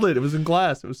 you could hold it. It was in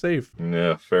glass. It was safe.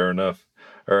 Yeah, fair enough.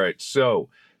 All right, so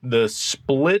the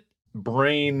split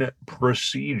brain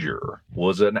procedure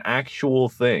was an actual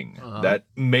thing that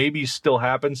maybe still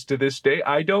happens to this day.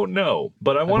 I don't know,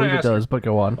 but I want to believe ask. it does, but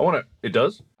go on. It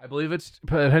does? I believe it's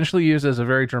potentially used as a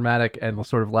very dramatic and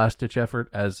sort of last-ditch effort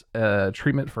as a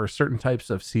treatment for certain types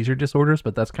of seizure disorders,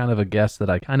 but that's kind of a guess that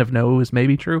I kind of know is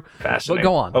maybe true. Fascinating. But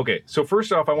go on. Okay, so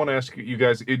first off, I want to ask you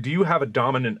guys, do you have a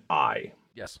dominant eye?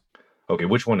 Yes. Okay,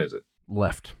 which one is it?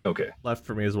 Left. Okay, Left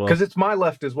for me as well. because it's my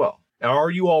left as well. Now,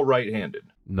 are you all right-handed?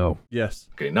 No. Yes.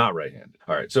 Okay, not right-handed.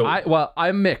 All right, so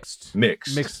I'm mixed.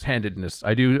 mixed. Mixed-handedness.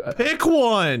 I do. Pick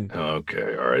one.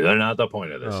 Okay, all right. That's not the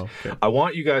point of this. Oh, okay. I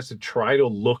want you guys to try to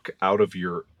look out of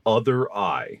your other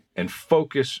eye and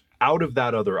focus out of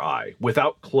that other eye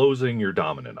without closing your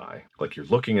dominant eye. Like you're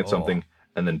looking at something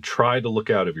and then try to look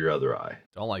out of your other eye.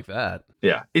 Don't like that.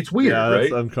 Yeah, it's weird, Yeah, right?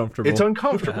 that's uncomfortable. It's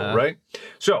uncomfortable, right?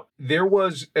 So there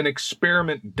was an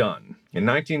experiment done in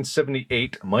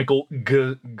 1978. Michael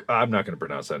I'm not going to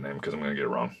pronounce that name because I'm going to get it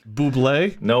wrong.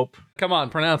 Bublé. Nope. Come on,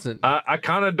 pronounce it. I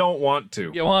kind of don't want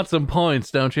to. You want some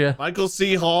points, don't you? Michael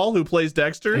C. Hall, who plays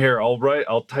Dexter. Here,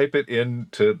 I'll type it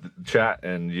into the chat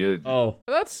and you. Oh,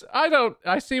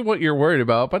 I see what you're worried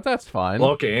about, but that's fine.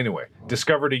 Well, okay, anyway,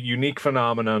 discovered a unique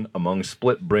phenomenon among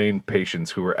split brain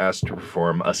patients who were asked to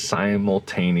perform a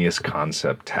simultaneous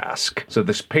concept task. So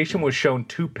this patient was shown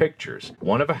two pictures,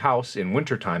 one of a house in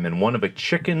wintertime and one of a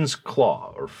chicken's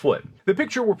claw or foot. The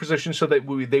picture were positioned so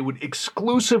that they would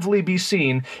exclusively be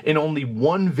seen in only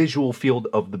one visual field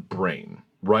of the brain.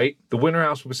 Right? The winter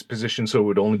house was positioned so it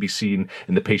would only be seen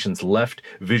in the patient's left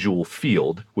visual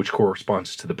field, which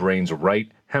corresponds to the brain's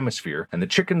right hemisphere, and the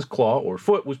chicken's claw or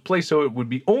foot was placed so it would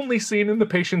be only seen in the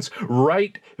patient's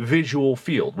right visual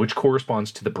field, which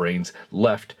corresponds to the brain's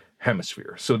left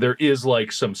hemisphere. So there is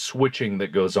like some switching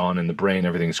that goes on in the brain.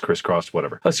 Everything's crisscrossed,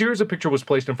 whatever. A series of pictures was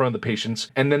placed in front of the patients,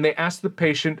 and then they asked the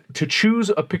patient to choose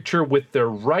a picture with their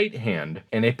right hand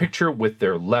and a picture with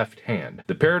their left hand.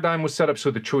 The paradigm was set up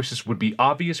so the choices would be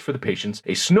obvious for the patients.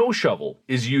 A snow shovel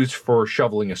is used for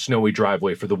shoveling a snowy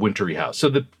driveway for the wintry house. So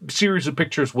the series of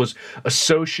pictures was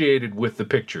associated with the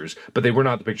pictures, but they were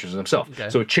not the pictures themselves. Okay.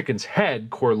 So a chicken's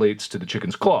head correlates to the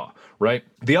chicken's claw, right?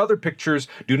 The other pictures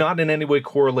do not in any way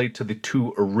correlate to the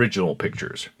two original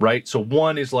pictures, right? So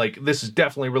one is like, this is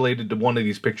definitely related to one of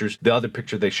these pictures. The other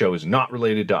picture they show is not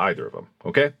related to either of them.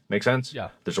 Okay? Make sense? Yeah.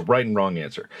 There's a right and wrong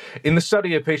answer. In the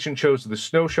study, a patient chose the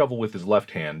snow shovel with his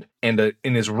left hand, and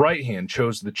in his right hand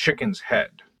chose the chicken's head.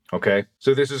 Okay?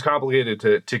 So this is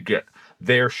complicated to get.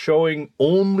 they're showing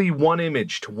only one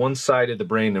image to one side of the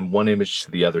brain and one image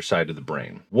to the other side of the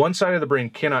brain. One side of the brain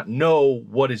cannot know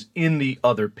what is in the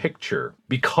other picture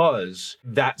because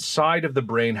that side of the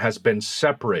brain has been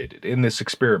separated in this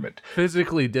experiment.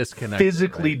 Physically disconnected.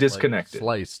 Physically right? disconnected.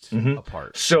 Like sliced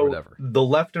apart. So or whatever. the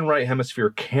left and right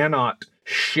hemisphere cannot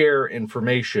share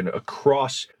information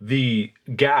across the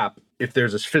gap if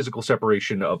there's a physical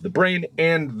separation of the brain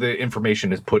and the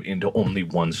information is put into only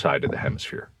one side of the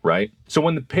hemisphere, right? So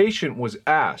when the patient was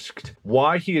asked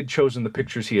why he had chosen the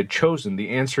pictures he had chosen, the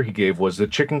answer he gave was the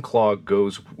chicken claw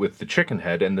goes with the chicken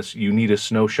head and this, you need a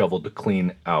snow shovel to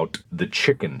clean out the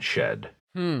chicken shed.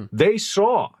 They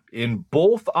saw in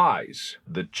both eyes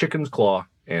the chicken's claw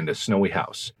and a snowy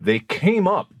house. They came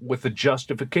up with a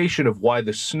justification of why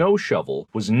the snow shovel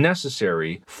was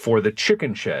necessary for the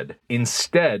chicken shed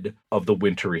instead of the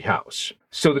wintry house.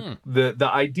 So the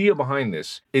idea behind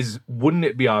this is, wouldn't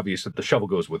it be obvious that the shovel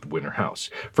goes with the winter house?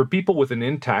 For people with an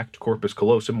intact corpus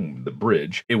callosum, the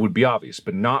bridge, it would be obvious,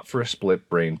 but not for a split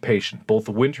brain patient. Both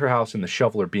the winter house and the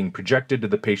shovel are being projected to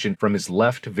the patient from his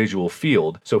left visual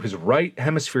field, so his right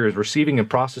hemisphere is receiving and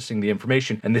processing the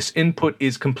information, and this input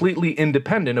is completely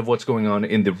independent of what's going on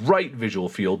in the right visual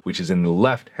field, which is in the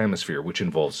left hemisphere, which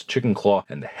involves chicken claw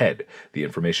and the head. The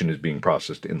information is being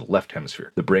processed in the left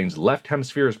hemisphere. The brain's left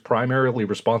hemisphere is primarily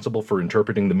responsible for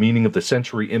interpreting the meaning of the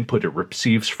sensory input it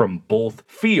receives from both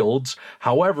fields.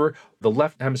 However, the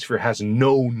left hemisphere has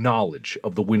no knowledge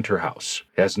of the winter house.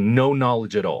 It has no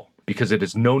knowledge at all. Because it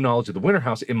has no knowledge of the winter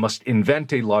house, it must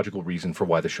invent a logical reason for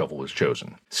why the shovel was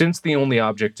chosen. Since the only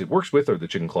objects it works with are the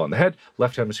chicken claw and the head,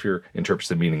 left hemisphere interprets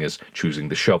the meaning as choosing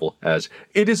the shovel as,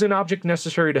 it is an object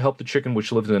necessary to help the chicken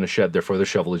which lives in a shed, therefore the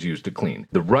shovel is used to clean.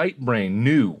 The right brain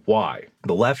knew why.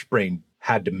 The left brain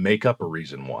had to make up a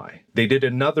reason why. They did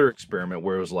another experiment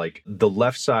where it was like the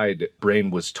left side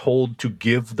brain was told to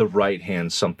give the right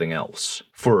hand something else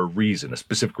for a reason, a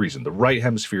specific reason. The right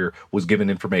hemisphere was given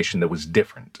information that was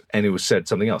different, and it was said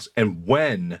something else. And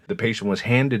when the patient was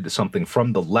handed something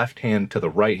from the left hand to the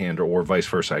right hand, or vice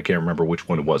versa, I can't remember which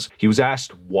one it was, he was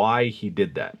asked why he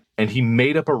did that. And he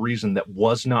made up a reason that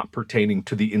was not pertaining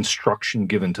to the instruction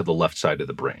given to the left side of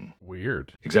the brain.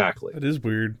 Weird. Exactly. That is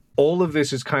weird. All of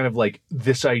this is kind of like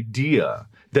this idea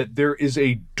that there is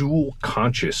a dual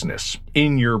consciousness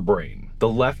in your brain. The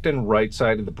left and right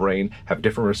side of the brain have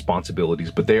different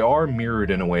responsibilities, but they are mirrored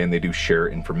in a way and they do share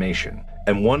information.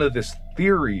 And one of this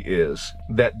theory is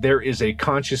that there is a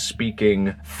conscious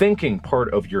speaking, thinking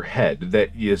part of your head that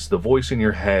is the voice in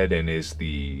your head and is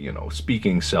the,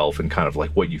 speaking self and kind of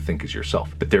like what you think is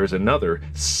yourself. But there's another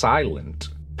silent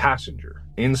passenger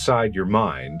inside your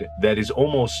mind that is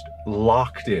almost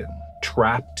locked in,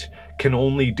 trapped, can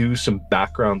only do some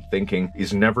background thinking,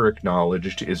 is never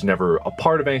acknowledged, is never a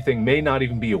part of anything, may not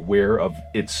even be aware of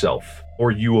itself, or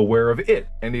you aware of it.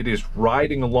 And it is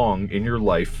riding along in your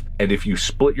life. And if you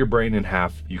split your brain in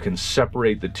half, you can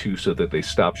separate the two so that they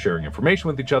stop sharing information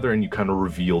with each other and you kind of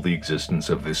reveal the existence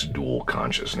of this dual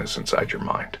consciousness inside your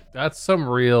mind. That's some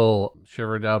real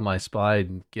shiver down my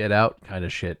spine, get out kind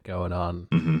of shit going on.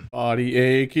 Mm-hmm. Body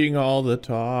aching all the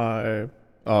time.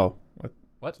 Oh,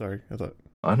 What? Sorry, I thought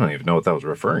I don't even know what that was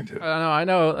referring to. I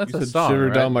know. That's you a said song. shiver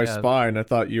right? down my Yeah. spine. I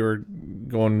thought you were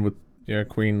going with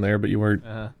Queen there, but you weren't.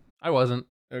 I wasn't.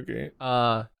 Okay.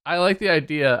 I like the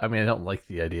idea. I mean, I don't like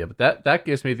the idea, but that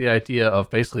gives me the idea of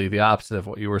basically the opposite of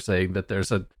what you were saying, that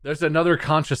there's another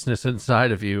consciousness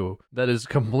inside of you that is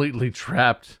completely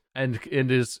trapped and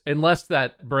is, unless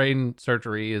that brain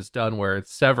surgery is done where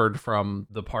it's severed from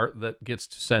the part that gets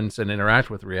to sense and interact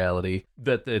with reality,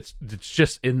 that it's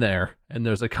just in there and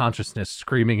there's a consciousness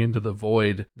screaming into the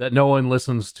void that no one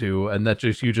listens to and that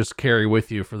you just carry with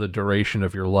you for the duration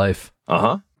of your life.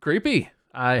 Uh-huh. Creepy.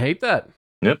 I hate that.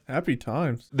 Happy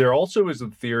times. There also is a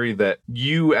theory that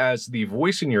you, as the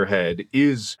voice in your head,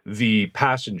 is the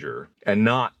passenger and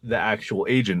not the actual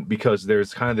agent, because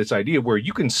there's kind of this idea where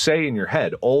you can say in your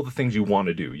head all the things you want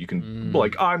to do. You can,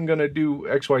 like, I'm going to do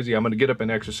XYZ, I'm going to get up and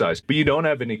exercise, but you don't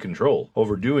have any control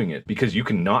over doing it because you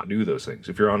cannot do those things.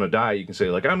 If you're on a diet, you can say,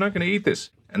 like, I'm not going to eat this.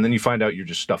 And then you find out you're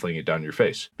just stuffing it down your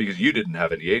face because you didn't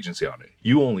have any agency on it.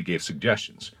 You only gave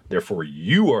suggestions. Therefore,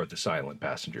 you are the silent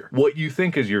passenger. What you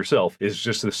think is yourself is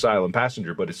just the silent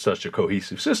passenger, but it's such a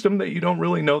cohesive system that you don't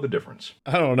really know the difference.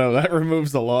 I don't know. That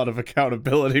removes a lot of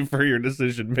accountability for your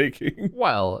decision making.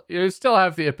 Well, you still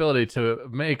have the ability to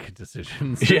make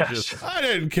decisions. Yes. I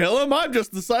didn't kill him. I'm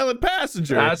just the silent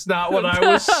passenger. That's not what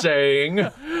I was saying.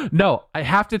 No, I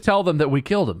have to tell them that we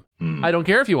killed him. I don't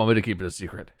care if you want me to keep it a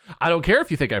secret. I don't care if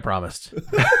you think I promised.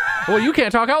 Well, you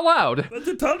can't talk out loud. But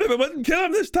you told him I wouldn't kill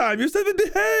him this time. You said to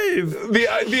behave. The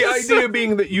idea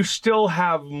being that you still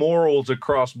have morals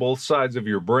across both sides of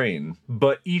your brain,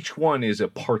 but each one is a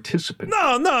participant. No,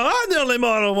 I'm the only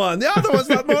moral one. The other one's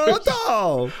not moral at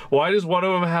all. Why does one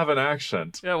of them have an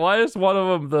accent? Yeah, why is one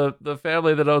of them the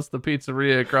family that owns the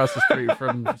pizzeria across the street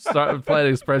from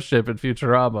Planet Express ship in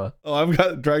Futurama? Oh, I've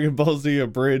got Dragon Ball Z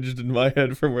abridged in my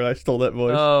head from where I stole that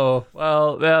voice. Oh,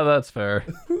 well, yeah, that's fair.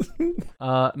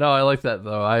 No, I like that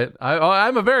though.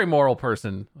 I'm a very moral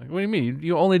person. Like, what do you mean?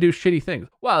 You only do shitty things.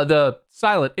 Well, the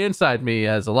silent inside me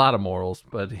has a lot of morals,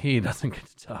 but he doesn't get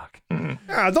to talk.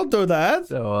 Don't do that.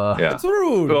 So, Yeah. That's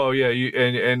rude. Oh yeah,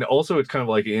 and also it's kind of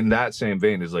like in that same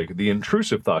vein is like the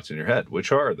intrusive thoughts in your head.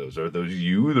 Which are those? Are those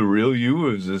you, the real you?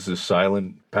 Or is this a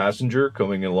silent passenger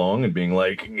coming along and being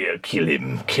like, yeah, kill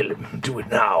him, do it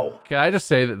now? can I just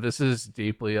say that this is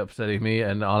deeply upsetting me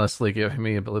and honestly giving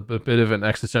me a bit of an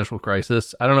existential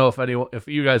crisis. I don't know if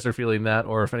you guys are feeling that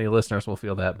or if any listeners will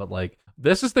feel that, but like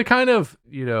this is the kind of,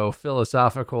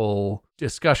 philosophical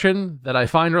discussion that I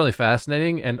find really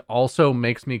fascinating and also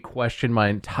makes me question my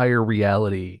entire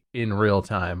reality in real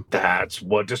time. That's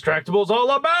what Distractable's all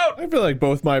about. I feel like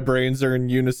both my brains are in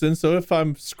unison, so if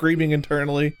I'm screaming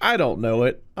internally, I don't know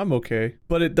it. I'm okay.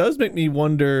 But it does make me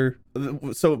wonder.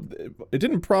 So it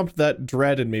didn't prompt that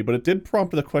dread in me, but it did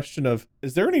prompt the question of,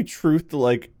 is there any truth to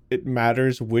like it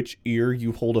matters which ear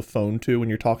you hold a phone to when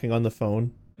you're talking on the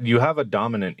phone? You have a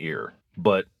dominant ear,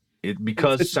 but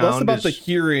It's sound less about is the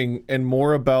hearing and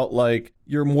more about like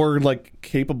you're more like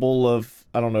capable of,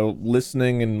 I don't know,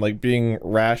 listening and like being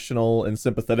rational and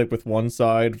sympathetic with one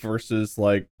side versus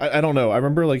like I don't know. I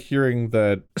remember like hearing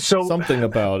that something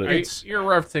about it. You're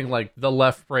referencing like the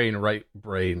left brain, right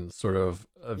brain sort of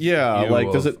Yeah, view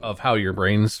like, does it- of how your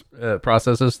brains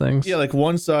processes things? Yeah, like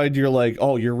one side you're like,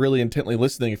 oh, you're really intently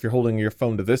listening if you're holding your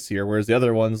phone to this ear, whereas the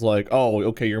other one's like, oh,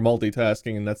 okay, you're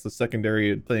multitasking, and that's the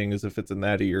secondary thing is if it's in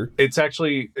that ear. It's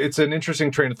an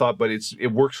interesting train of thought, but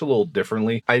it works a little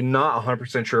differently. I'm not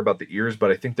 100% sure about the ears,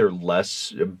 but I think they're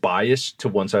less biased to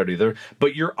one side or the other.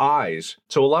 But your eyes,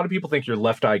 so a lot of people think your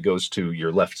left eye goes to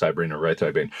your left side brain or right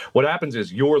side brain. What happens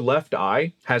is your left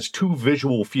eye has two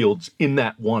visual fields in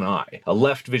that one eye, a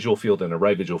left visual field and a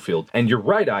right visual field, and your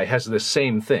right eye has the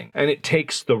same thing. And it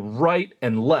takes the right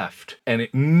and left and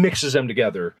it mixes them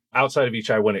together outside of each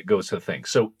eye when it goes to the thing.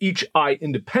 So each eye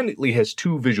independently has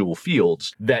two visual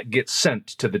fields that get sent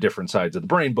to the different sides of the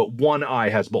brain, but one eye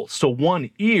has both. So one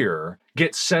ear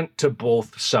gets sent to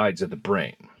both sides of the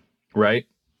brain, right?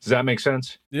 Does that make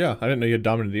sense? Yeah, I didn't know you had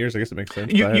dominant ears. I guess it makes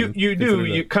sense. You do.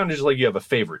 You kind of just like you have a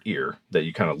favorite ear that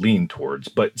you kind of lean towards,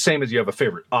 but same as you have a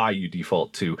favorite eye you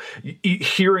default to.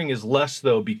 Hearing is less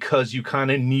though because you kind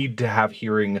of need to have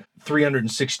hearing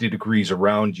 360 degrees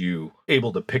around you,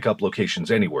 able to pick up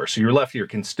locations anywhere. So your left ear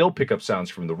can still pick up sounds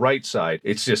from the right side.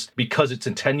 It's just because it's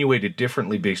attenuated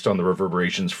differently based on the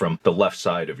reverberations from the left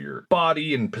side of your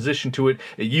body and position to it.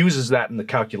 It uses that in the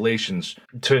calculations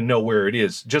to know where it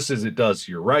is, just as it does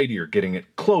your right ear, getting it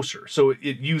closer. So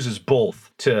it uses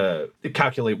both to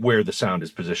calculate where the sound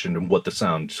is positioned and what the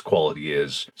sound's quality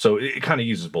is. So it kind of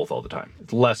uses both all the time.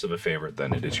 It's less of a favorite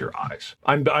than it is your eyes.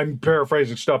 I'm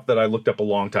paraphrasing stuff that I looked up a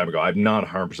long time ago. I'm not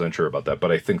 100% sure about that,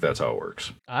 but I think that's how it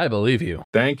works. I believe you.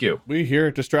 Thank you. We here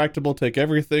at Distractable take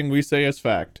everything we say as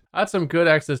fact. That's some good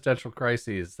existential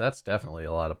crises. That's definitely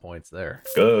a lot of points there.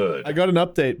 Good. I got an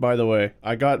update, by the way.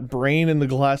 I got Brain in the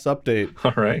Glass update.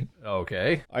 All right.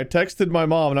 Okay. I texted my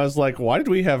mom and I was like, why did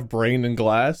we have Brain in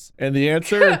Glass? And the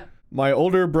answer, my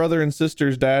older brother and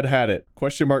sister's dad had it.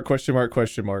 Question mark, question mark,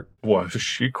 question mark. What is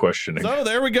she questioning? So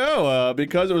there we go.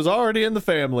 Because it was already in the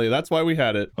family. That's why we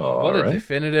had it. What a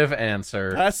definitive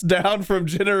answer. Passed down from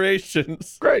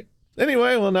generations. Great.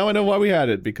 Anyway, well, now I know why we had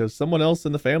it. Because someone else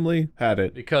in the family had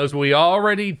it. Because we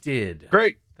already did.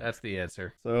 Great. That's the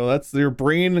answer. So that's your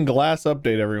Brain and Glass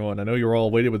update, everyone. I know you're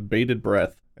all waiting with bated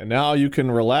breath. And now you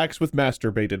can relax with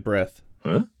masturbated breath.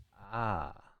 Huh?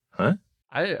 Ah. Huh?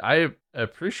 I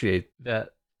appreciate that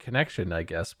connection, I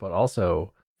guess, but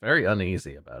also very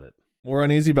uneasy about it. More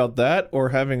uneasy about that or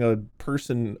having a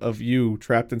person of you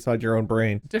trapped inside your own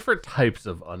brain? Different types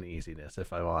of uneasiness,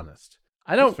 if I'm honest.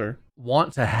 I That's don't fair.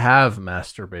 want to have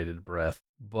masturbated breath,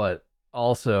 but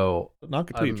also But not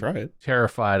until you try it.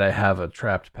 terrified I have a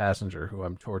trapped passenger who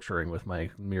I'm torturing with my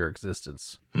mere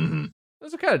existence. Mm-hmm.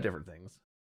 Those are kind of different things.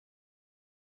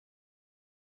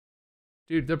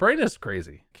 Dude, the brain is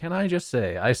crazy. Can I just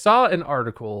say? I saw an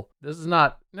article. This is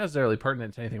not necessarily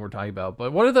pertinent to anything we're talking about,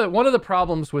 but one of the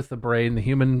problems with the brain, the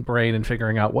human brain, and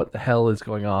figuring out what the hell is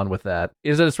going on with that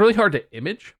is that it's really hard to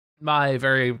image. my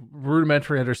very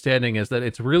rudimentary understanding is that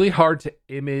it's really hard to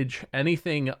image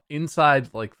anything inside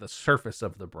like the surface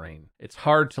of the brain. It's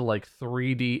hard to like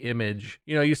 3D image.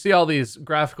 You know, you see all these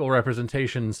graphical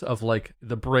representations of like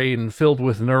the brain filled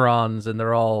with neurons and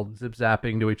they're all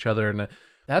zip-zapping to each other. And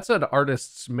that's an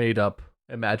artist's made up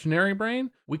imaginary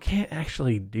brain. We can't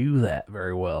actually do that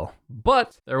very well.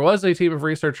 But there was a team of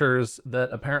researchers that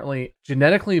apparently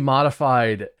genetically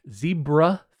modified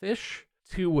zebrafish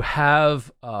to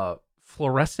have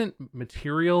fluorescent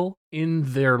material in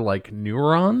their like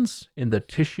neurons, in the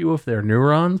tissue of their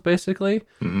neurons, basically.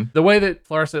 The way that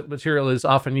fluorescent material is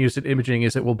often used in imaging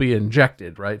is it will be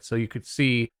injected, right? So you could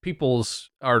see people's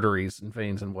arteries and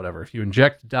veins and whatever. If you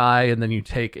inject dye and then you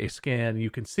take a scan, you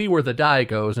can see where the dye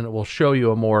goes and it will show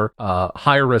you a more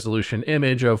higher resolution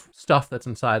image of stuff that's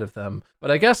inside of them.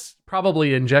 But I guess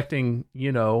probably injecting,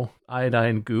 you know,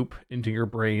 iodine goop into your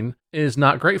brain is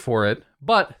not great for it.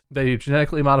 But they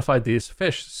genetically modified these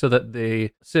fish so that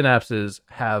the synapses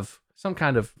have some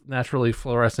kind of naturally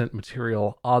fluorescent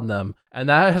material on them. And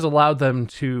that has allowed them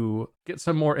to get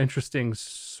some more interesting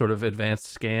sort of advanced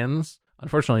scans.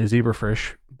 Unfortunately,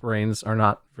 zebrafish brains are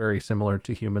not very similar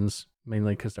to humans,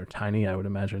 mainly because they're tiny, I would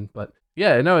imagine. But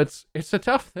yeah, no, it's a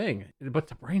tough thing. But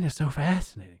the brain is so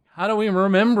fascinating. How do we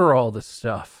remember all this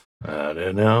stuff? I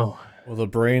don't know. Well, the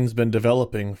brain's been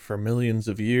developing for millions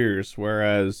of years,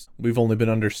 whereas we've only been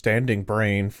understanding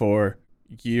brain for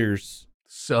years.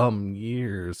 Some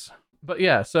years. But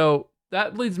yeah, so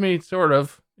that leads me sort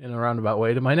of in a roundabout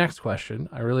way to my next question.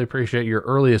 I really appreciate your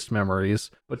earliest memories,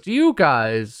 but do you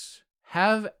guys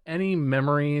have any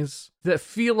memories that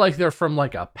feel like they're from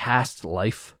like a past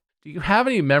life? Do you have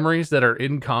any memories that are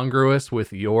incongruous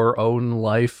with your own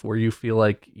life where you feel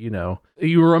like, you know,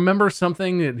 you remember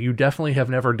something that you definitely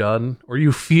have never done, or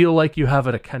you feel like you have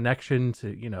a connection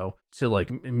to, you know, to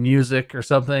like music or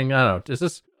something? I don't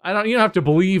know. You don't have to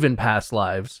believe in past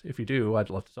lives. If you do, I'd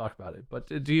love to talk about it.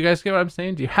 But do you guys get what I'm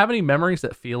saying? Do you have any memories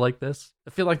that feel like this?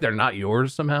 That feel like they're not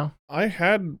yours somehow? I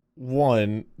had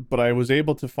one, but I was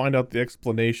able to find out the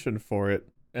explanation for it,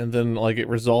 and then like it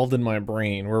resolved in my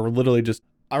brain where we're literally just,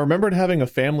 I remembered having a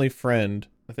family friend.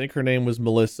 I think her name was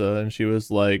Melissa, and she was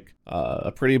like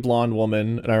a pretty blonde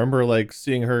woman. And I remember like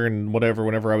seeing her and whatever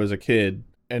whenever I was a kid.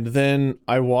 And then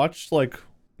I watched like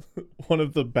one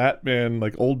of the Batman,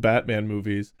 like old Batman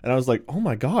movies, and I was like, oh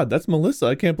my god, that's Melissa.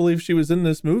 I can't believe she was in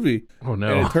this movie. Oh no.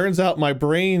 And it turns out my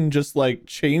brain just like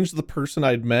changed the person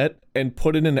I'd met and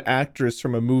put in an actress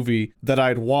from a movie that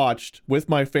I'd watched with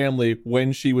my family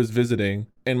when she was visiting.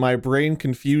 And my brain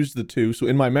confused the two. So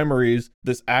in my memories,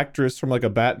 this actress from like a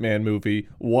Batman movie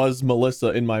was Melissa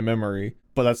in my memory,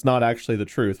 but that's not actually the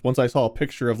truth. Once I saw a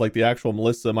picture of like the actual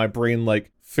Melissa, my brain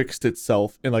like fixed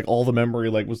itself and like all the memory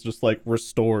like was just like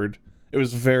restored. It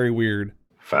was very weird.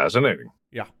 Fascinating.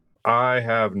 Yeah. I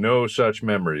have no such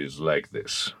memories like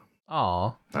this.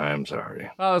 Aw. I'm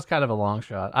sorry. Well, it's kind of a long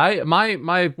shot.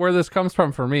 My where this comes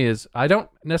from for me is I don't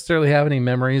necessarily have any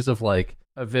memories of like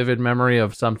a vivid memory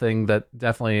of something that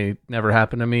definitely never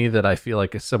happened to me that I feel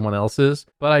like is someone else's.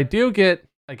 But I do get,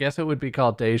 I guess it would be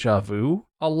called deja vu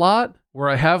a lot, where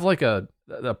I have like a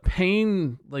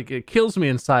pain, like it kills me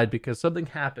inside because something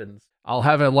happens. I'll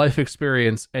have a life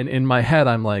experience and in my head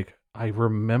I'm like, I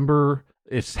remember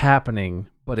it's happening,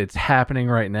 but it's happening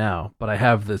right now. But I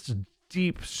have this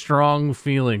deep, strong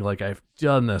feeling like I've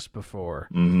done this before.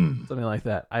 Something like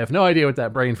that. I have no idea what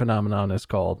that brain phenomenon is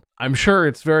called. I'm sure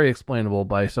it's very explainable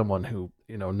by someone who,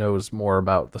 you know, knows more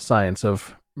about the science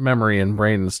of memory and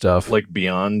brain and stuff. Like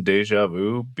beyond deja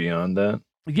vu, beyond that?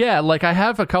 Yeah, like I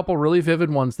have a couple really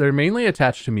vivid ones. They're mainly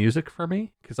attached to music for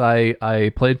me because I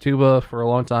played tuba for a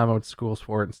long time. I went to school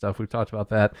for it and stuff. We've talked about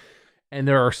that. And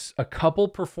there are a couple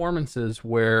performances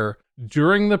where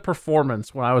during the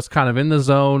performance, when I was kind of in the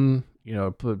zone, you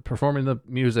know, performing the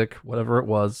music, whatever it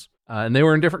was, and they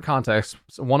were in different contexts.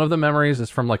 So one of the memories is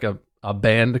from like a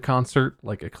band concert,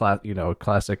 like a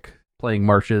classic playing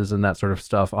marches and that sort of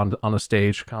stuff on a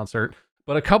stage concert.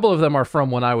 But a couple of them are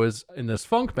from when I was in this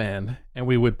funk band and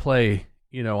we would play,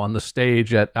 you know, on the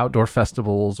stage at outdoor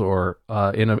festivals or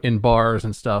in bars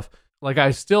and stuff. Like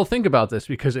I still think about this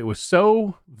because it was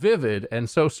so vivid and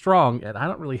so strong, and I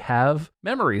don't really have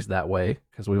memories that way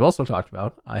because we've also talked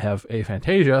about I have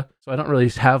aphantasia, so I don't really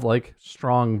have like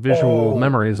strong visual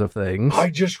memories of things.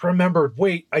 I just remembered.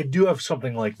 Wait, I do have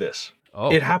something like this.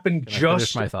 Oh, it happened can I finish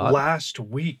just my thought? last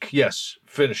week. Yes,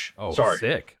 finish. Oh, sorry.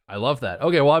 Sick. I love that.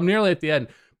 Okay, well, I'm nearly at the end.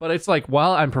 But it's like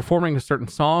while I'm performing a certain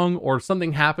song or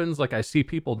something happens, like I see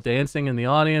people dancing in the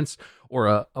audience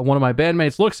or one of my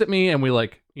bandmates looks at me and we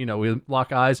like, you know, we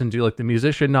lock eyes and do like the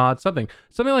musician nod, something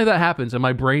like that happens. And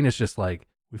my brain is just like,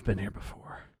 we've been here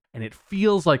before. and it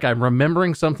feels like I'm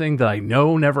remembering something that I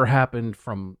know never happened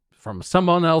from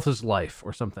someone else's life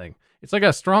or something. It's like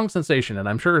a strong sensation, and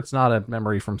I'm sure it's not a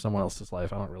memory from someone else's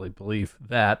life. I don't really believe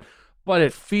that, but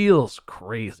it feels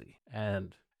crazy.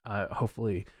 And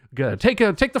hopefully, good. Take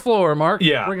the floor, Mark.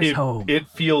 Yeah, bring us home. It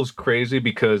feels crazy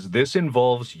because this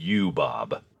involves you,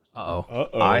 Bob.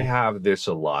 Uh-oh. I have this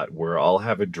a lot where I'll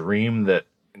have a dream that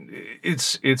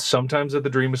it's sometimes that the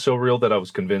dream is so real that I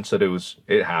was convinced that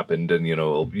it happened, and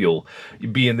you'll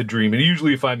be in the dream, and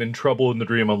usually if I'm in trouble in the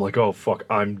dream, I'm like, oh fuck,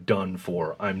 I'm done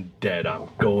for, I'm dead, I'm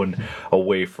going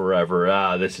away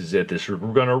forever, this is it, this is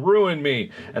gonna ruin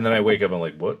me, and then I wake up and I'm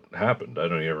like, what happened? I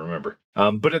don't even remember.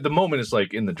 But at the moment, it's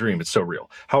like in the dream, it's so real.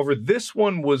 However, this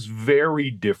one was very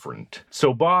different.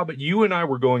 So Bob, you and I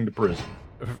were going to prison.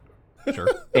 Sure.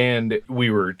 And we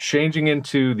were changing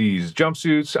into these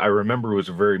jumpsuits. I remember it was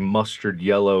a very mustard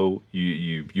yellow.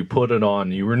 You put it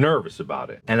on. You were nervous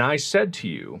about it. And I said to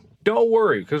you, don't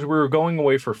worry, because we were going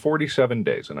away for 47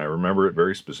 days. And I remember it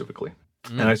very specifically.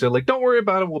 And I said, don't worry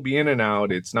about it. We'll be in and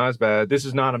out. It's not as bad. This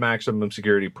is not a maximum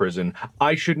security prison.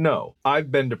 I should know.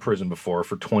 I've been to prison before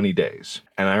for 20 days.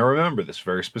 And I remember this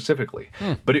very specifically.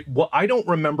 But I don't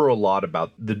remember a lot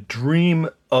about the dream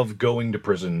of going to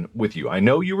prison with you. I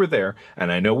know you were there,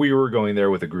 and I know we were going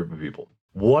there with a group of people.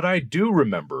 What I do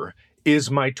remember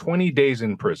is my 20 days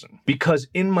in prison. Because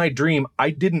in my dream, I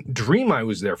didn't dream I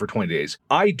was there for 20 days.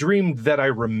 I dreamed that I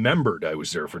remembered I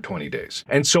was there for 20 days.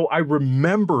 And so I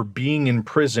remember being in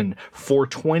prison for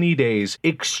 20 days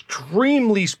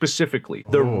extremely specifically.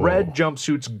 The red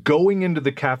jumpsuits going into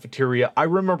the cafeteria, I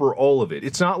remember all of it.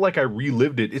 It's not like I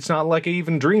relived it. It's not like I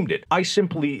even dreamed it. I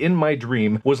simply, in my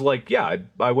dream, was like, yeah,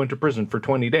 I went to prison for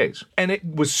 20 days. And it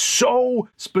was so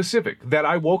specific that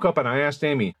I woke up and I asked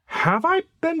Amy, have I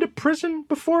been to prison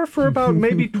before for about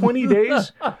maybe 20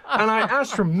 days? And I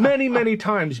asked her many, many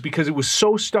times because it was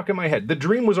so stuck in my head. The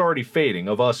dream was already fading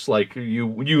of us, like,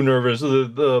 you nervous,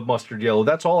 the mustard yellow.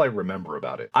 That's all I remember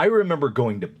about it. I remember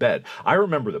going to bed. I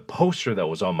remember the poster that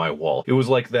was on my wall. It was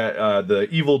like that, the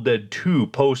Evil Dead 2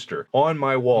 poster on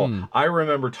my wall. I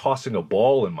remember tossing a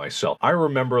ball in myself. I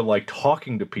remember,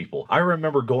 talking to people. I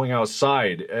remember going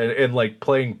outside and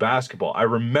playing basketball. I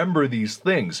remember these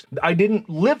things. I didn't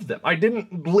live them. I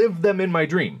didn't live them in my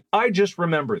dream. I just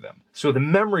remember them. So the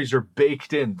memories are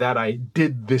baked in that I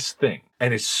did this thing.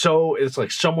 And it's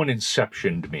like someone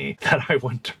inceptioned me that I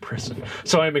went to prison.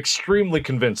 So I'm extremely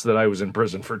convinced that I was in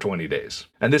prison for 20 days.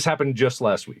 And this happened just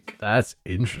last week. That's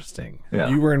interesting. Yeah.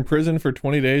 You were in prison for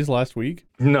 20 days last week?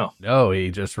 No, No,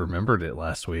 he just remembered it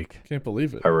last week. Can't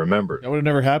believe it. I remember. That would have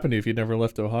never happened to you if you'd never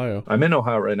left Ohio. I'm in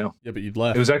Ohio right now. Yeah, but you'd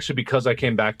left. It was actually because I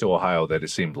came back to Ohio that it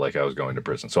seemed like I was going to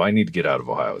prison. So I need to get out of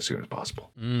Ohio as soon as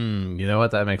possible. You know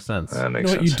what? That makes sense. That You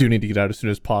makes know what? You sense. do need to get out as soon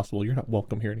as possible. You're not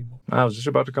welcome here anymore. I was just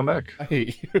about to come back. I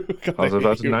hate you. God, I was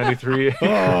about to 93 years.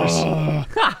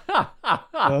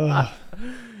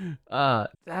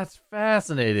 That's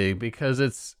fascinating because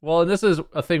and this is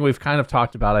a thing we've kind of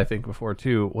talked about, I think, before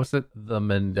too. What's it? The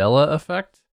Mandela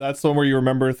effect? That's the one where you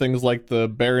remember things like the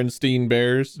Berenstein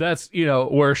Bears. That's,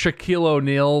 where Shaquille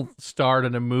O'Neal starred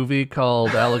in a movie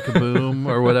called Alakaboom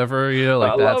or whatever, I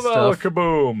that love stuff.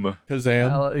 Alakaboom.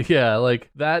 Kazam. Yeah, like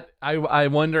that. I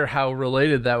wonder how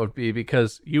related that would be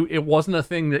because it wasn't a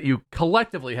thing that you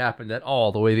collectively happened at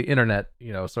all, the way the internet,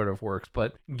 sort of works.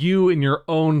 But you in your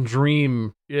own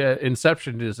dream,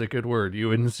 inception is a good word. You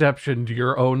inceptioned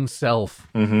your own self.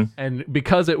 Mm-hmm. And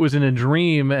because it was in a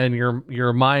dream and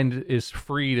your mind is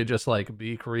free to just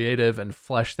be creative and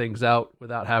flesh things out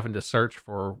without having to search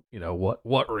for,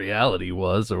 what reality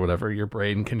was or whatever, your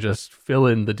brain can just fill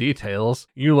in the details.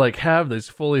 You have these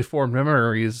fully formed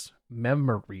memories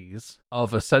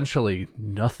of essentially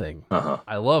nothing.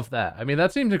 I love that. I mean,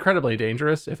 that seems incredibly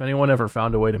dangerous if anyone ever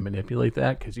found a way to manipulate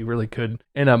that, because you really could,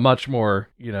 in a much more,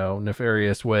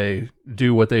 nefarious way,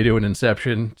 do what they do in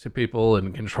Inception to people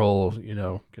and control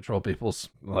people's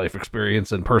life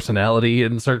experience and personality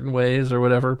in certain ways or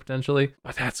whatever, potentially.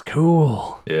 But that's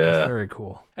cool. Yeah. That's very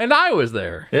cool. And I was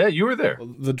there. Yeah, you were there.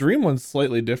 The dream one's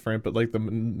slightly different, but the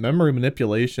memory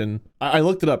manipulation, I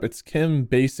looked it up. It's Kim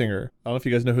Basinger. I don't know if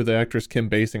you guys know who the actress Kim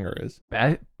Basinger is.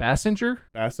 Bassinger?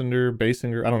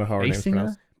 Basinger. I don't know how her name's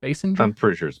pronounced. Basinger? I'm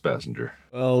pretty sure it's Passenger.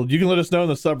 Well, you can let us know in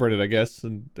the subreddit, I guess.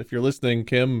 And if you're listening,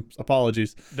 Kim,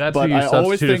 apologies. That's but who you I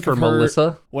always substituted think for of her,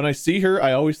 Melissa? When I see her,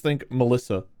 I always think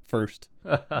Melissa first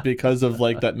because of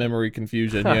that memory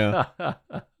confusion. Yeah.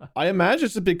 I imagine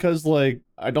it's because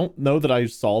I don't know that I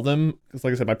saw them because,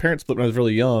 like I said, my parents split when I was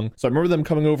really young. So I remember them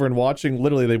coming over and watching.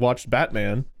 Literally, they watched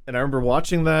Batman, and I remember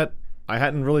watching that I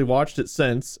hadn't really watched it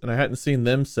since, and I hadn't seen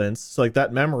them since. So like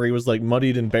that memory was like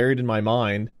muddied and buried in my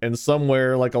mind, and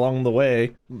somewhere like along the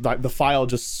way, the file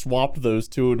just swapped those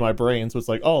two in my brain. So it's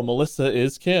like, oh, Melissa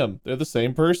is Kim. They're the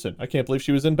same person. I can't believe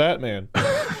she was in Batman.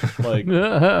 Like,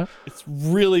 it's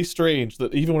really strange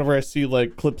that even whenever I see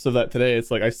like clips of that today,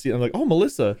 it's like I'm like, oh,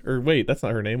 Melissa, or wait, that's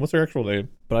not her name. What's her actual name?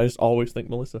 But I just always think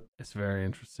Melissa. It's very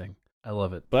interesting. I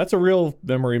love it. But that's a real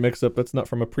memory mix-up. That's not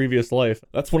from a previous life.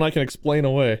 That's one I can explain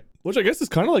away. Which I guess is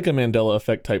kind of like a Mandela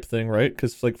effect type thing, right?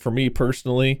 Because like for me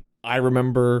personally, I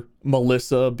remember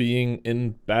Melissa being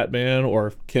in Batman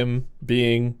or Kim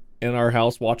being in our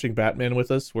house watching Batman with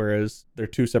us, whereas they're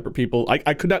two separate people.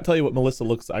 I could not tell you what Melissa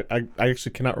looks like. I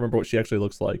actually cannot remember what she actually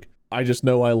looks like. I just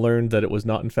know I learned that it was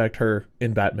not in fact her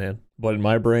in Batman. But in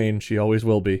my brain, she always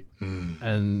will be.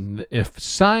 And if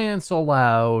science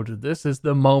allowed, this is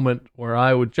the moment where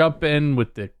I would jump in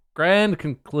with the grand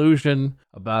conclusion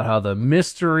about how the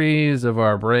mysteries of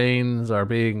our brains are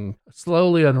being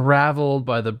slowly unraveled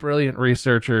by the brilliant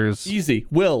researchers. Easy.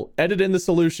 Will, edit in the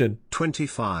solution.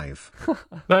 25.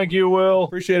 Thank you, Will.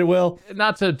 Appreciate it, Will.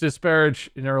 Not to disparage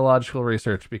neurological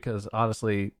research, because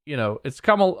honestly, it's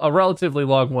come a relatively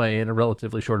long way in a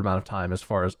relatively short amount of time as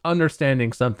far as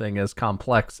understanding something as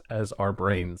complex as our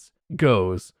brains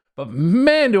goes. But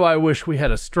man, do I wish we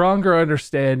had a stronger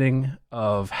understanding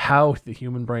of how the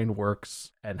human brain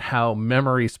works and how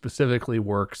memory specifically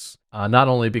works. Not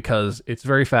only because it's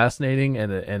very fascinating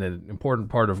and an important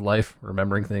part of life,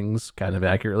 remembering things kind of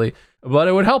accurately, but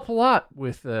it would help a lot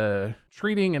with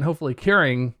treating and hopefully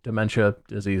curing dementia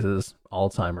diseases,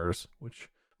 Alzheimer's, which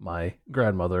my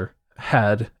grandmother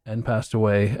had and passed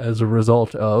away as a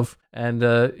result of. And,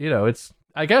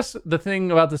 I guess the thing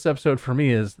about this episode for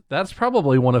me is that's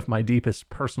probably one of my deepest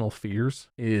personal fears,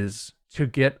 is to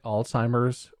get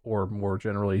Alzheimer's, or more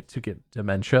generally to get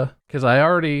dementia. Because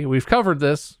we've covered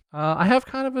this. I have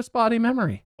kind of a spotty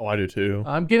memory. Oh, I do too.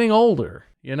 I'm getting older.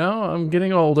 I'm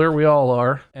getting older. We all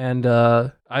are. And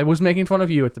I was making fun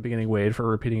of you at the beginning, Wade, for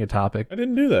repeating a topic. I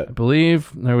didn't do that. I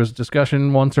believe there was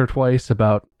discussion once or twice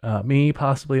about me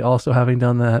possibly also having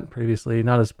done that previously.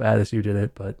 Not as bad as you did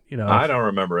it, but, I don't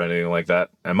remember anything like that.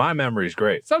 And my memory's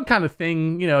great. Some kind of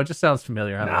thing, it just sounds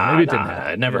familiar. I don't know. Maybe it didn't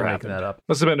happen. It never You're happened. making that up.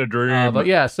 Must have been a dream. But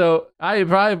yeah, so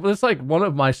it's like one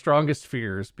of my strongest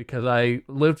fears, because I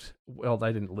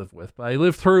didn't live with, but I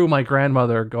lived through my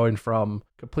grandmother going from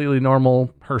completely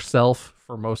normal herself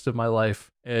for most of my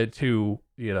life to,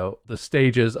 the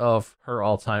stages of her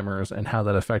Alzheimer's and how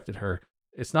that affected her.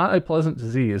 It's not a pleasant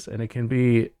disease, and it can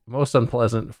be most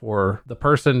unpleasant for the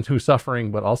person who's suffering,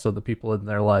 but also the people in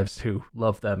their lives who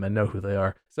love them and know who they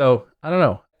are. So, I don't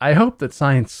know. I hope that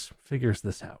science figures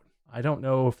this out. I don't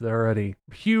know if there are any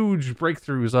huge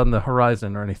breakthroughs on the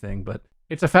horizon or anything, but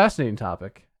it's a fascinating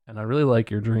topic. And I really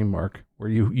like your dream, Mark, where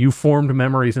you formed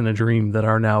memories in a dream that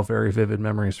are now very vivid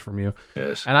memories from you.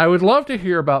 Yes. And I would love to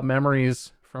hear about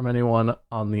memories from anyone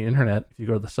on the internet. If you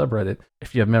go to the subreddit,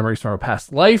 if you have memories from a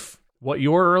past life, what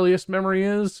your earliest memory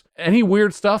is, any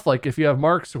weird stuff, like if you have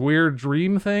Mark's weird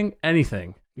dream thing,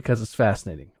 anything, because it's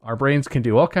fascinating. Our brains can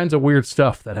do all kinds of weird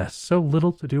stuff that has so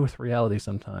little to do with reality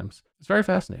sometimes. It's very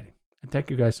fascinating. And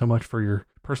thank you guys so much for your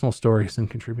personal stories and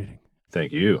contributing.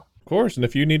 Thank you. Of course, and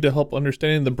if you need to help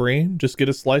understanding the brain, just get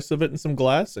a slice of it in some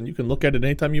glass, and you can look at it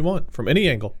anytime you want, from any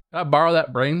angle. Can I borrow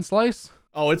that brain slice?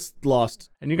 Oh, it's lost.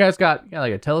 And you guys got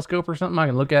like a telescope or something I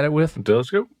can look at it with?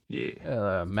 Telescope?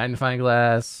 Yeah. Magnifying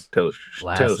glass,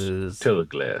 glasses,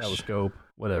 Teleglass. telescope,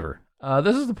 whatever.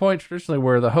 This is the point traditionally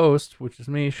where the host, which is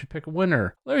me, should pick a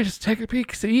winner. Let me just take a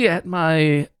peek, see at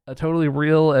my totally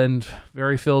real and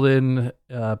very filled in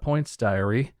points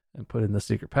diary and put in the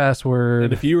secret password.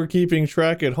 And if you were keeping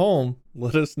track at home,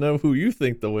 let us know who you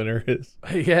think the winner is.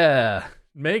 Yeah.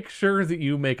 Make sure that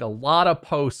you make a lot of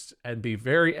posts and be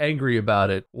very angry about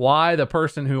it. Why the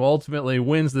person who ultimately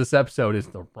wins this episode is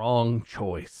the wrong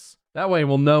choice. That way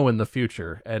we'll know in the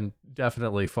future and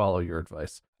definitely follow your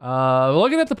advice.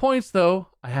 Looking at the points though,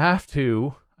 I have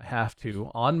to,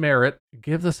 on merit,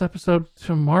 give this episode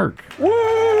to Mark.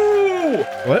 Woo!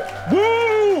 What?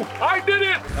 Woo! I did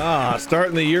it!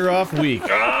 Starting the year off weak.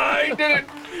 I did it!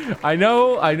 I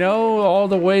know all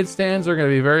the Wade stands are going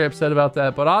to be very upset about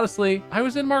that, but honestly, I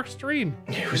was in Mark's dream.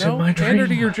 He was in my dream. Pander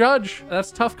to your judge.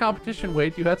 That's tough competition,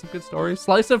 Wade. You had some good stories.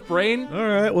 Slice of brain. All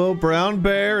right, well, Brown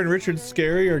Bear and Richard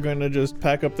Scary are going to just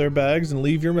pack up their bags and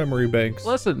leave your memory banks.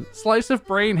 Listen, Slice of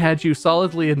Brain had you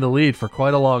solidly in the lead for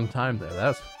quite a long time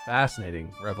there.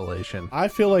 Fascinating revelation. I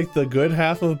feel like the good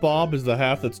half of Bob is the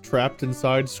half that's trapped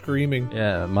inside screaming.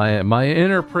 Yeah, my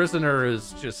inner prisoner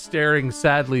is just staring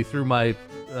sadly through my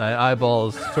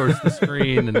eyeballs towards the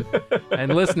screen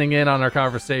and listening in on our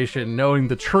conversation, knowing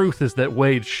the truth is that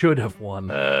Wade should have won.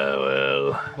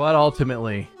 Well. But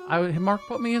ultimately, Mark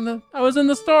put me I was in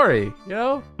the story, you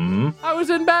know? Mm-hmm. I was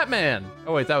in Batman.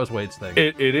 Oh wait, that was Wade's thing.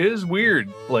 It is weird.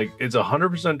 Like, it's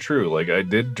 100% true. Like, I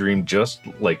did dream just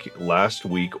like last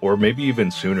week, or maybe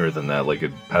even sooner than that. Like,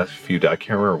 past few days. I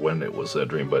can't remember when it was that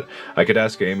dream, but I could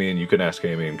ask Amy, and you can ask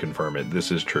Amy and confirm it.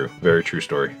 This is true. Very true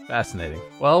story. Fascinating.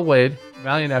 Well, Wade,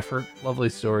 valiant effort, lovely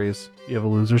stories. You have a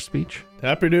loser speech?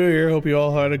 Happy New Year. Hope you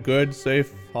all had a good,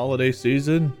 safe holiday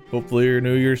season. Hopefully your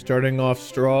New Year's starting off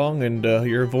strong and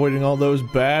you're avoiding all those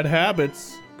bad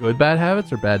habits. Good bad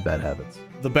habits or bad habits?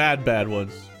 The bad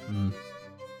ones.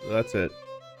 So that's it.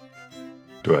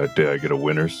 Did I get a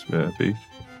winner's piece?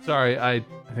 Sorry, I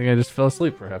think I just fell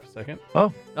asleep for half a second.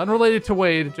 Oh. Unrelated to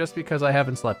Wade, just because I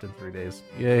haven't slept in 3 days.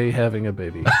 Yay, having a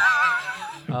baby.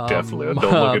 Definitely.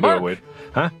 Don't look into it, Wade.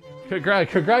 Huh?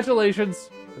 Congratulations.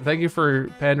 Thank you for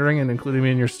pandering and including me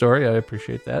in your story. I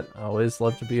appreciate that. I always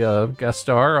love to be a guest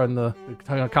star on the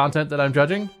content that I'm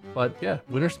judging. But yeah,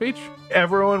 winner speech.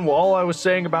 Everyone, all I was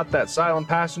saying about that silent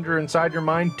passenger inside your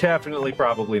mind, definitely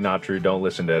probably not true. Don't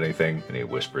listen to any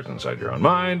whispers inside your own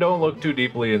mind. Don't look too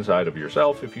deeply inside of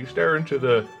yourself. If you stare into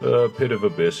the pit of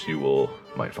abyss, you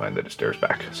might find that it stares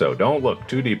back. So don't look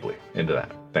too deeply into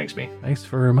that. Thanks, me. Thanks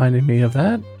for reminding me of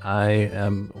that. I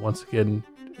am once again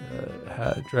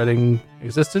dreading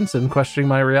existence and questioning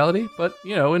my reality, but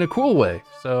in a cool way.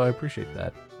 So I appreciate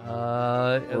that.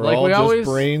 We're like all we just always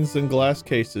brains in glass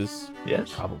cases.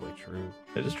 Yes, probably true.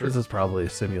 it is true. This is probably a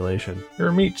simulation. You're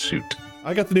a meat suit.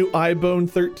 I got the new iBone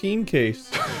 13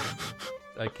 case.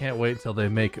 I can't wait till they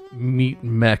make meat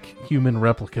mech human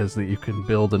replicas that you can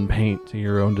build and paint to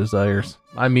your own desires.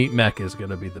 My meat mech is going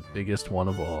to be the biggest one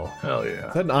of all. Hell yeah.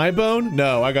 Is that an iBone?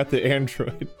 No, I got the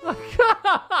Android.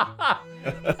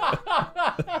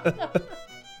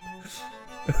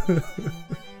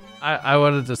 I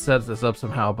wanted to set this up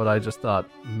somehow, but I just thought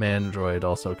Mandroid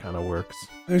also kind of works.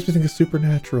 I used to think of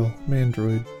Supernatural,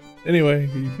 Mandroid. Anyway,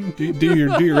 do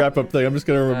your wrap up thing. I'm just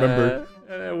gonna remember.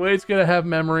 Wade's gonna have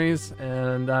memories,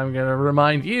 and I'm gonna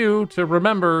remind you to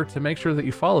remember to make sure that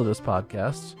you follow this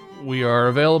podcast. We are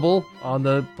available on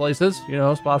the places,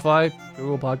 Spotify,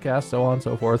 Google Podcasts, so on and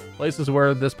so forth. Places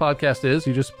where this podcast is,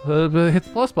 you just hit the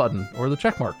plus button or the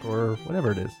check mark or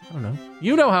whatever it is. I don't know.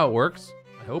 You know how it works,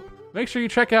 I hope. Make sure you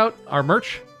check out our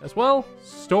merch as well.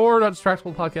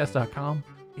 store.distractablepodcast.com.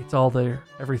 It's all there.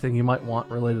 Everything you might want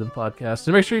related to the podcast.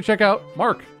 And make sure you check out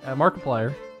Mark at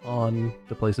Markiplier on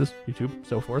the places, YouTube,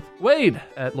 so forth. Wade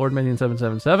at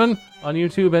LordMinion777 on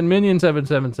YouTube and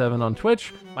Minion777 on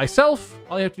Twitch. Myself,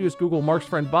 all you have to do is Google Mark's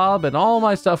friend Bob and all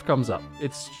my stuff comes up.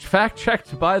 It's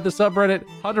fact-checked by the subreddit,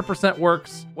 100%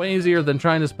 works, way easier than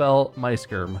trying to spell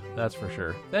MySkirm, that's for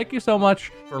sure. Thank you so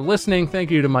much for listening.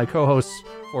 Thank you to my co-hosts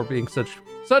for being such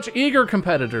eager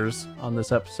competitors on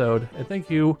this episode. And thank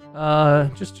you,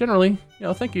 just generally,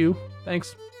 thank you.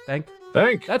 Thanks.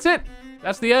 That's it.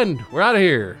 That's the end. We're out of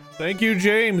here. Thank you,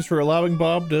 James, for allowing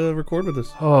Bob to record with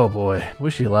us. Oh boy,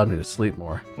 wish he allowed me to sleep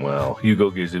more. Well, you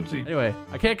go get Zibsy. Anyway,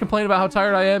 I can't complain about how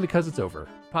tired I am because it's over.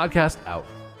 Podcast out.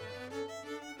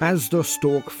 As the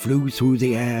stork flew through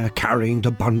the air carrying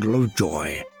the bundle of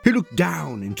joy, he looked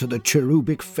down into the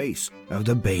cherubic face of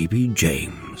the baby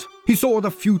James. He saw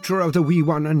the future of the wee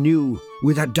one and knew,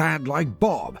 with a dad like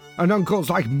Bob and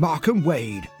uncles like Mark and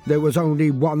Wade, there was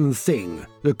only one thing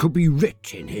that could be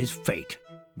writ in his fate,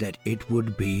 that it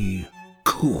would be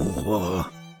cool.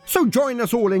 So join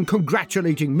us all in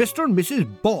congratulating Mr. and Mrs.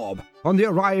 Bob on the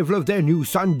arrival of their new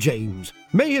son James.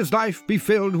 May his life be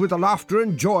filled with the laughter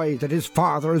and joy that his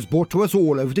father has brought to us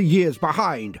all over the years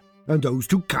behind and those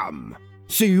to come.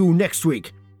 See you next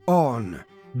week on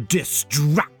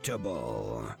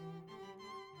Distractable.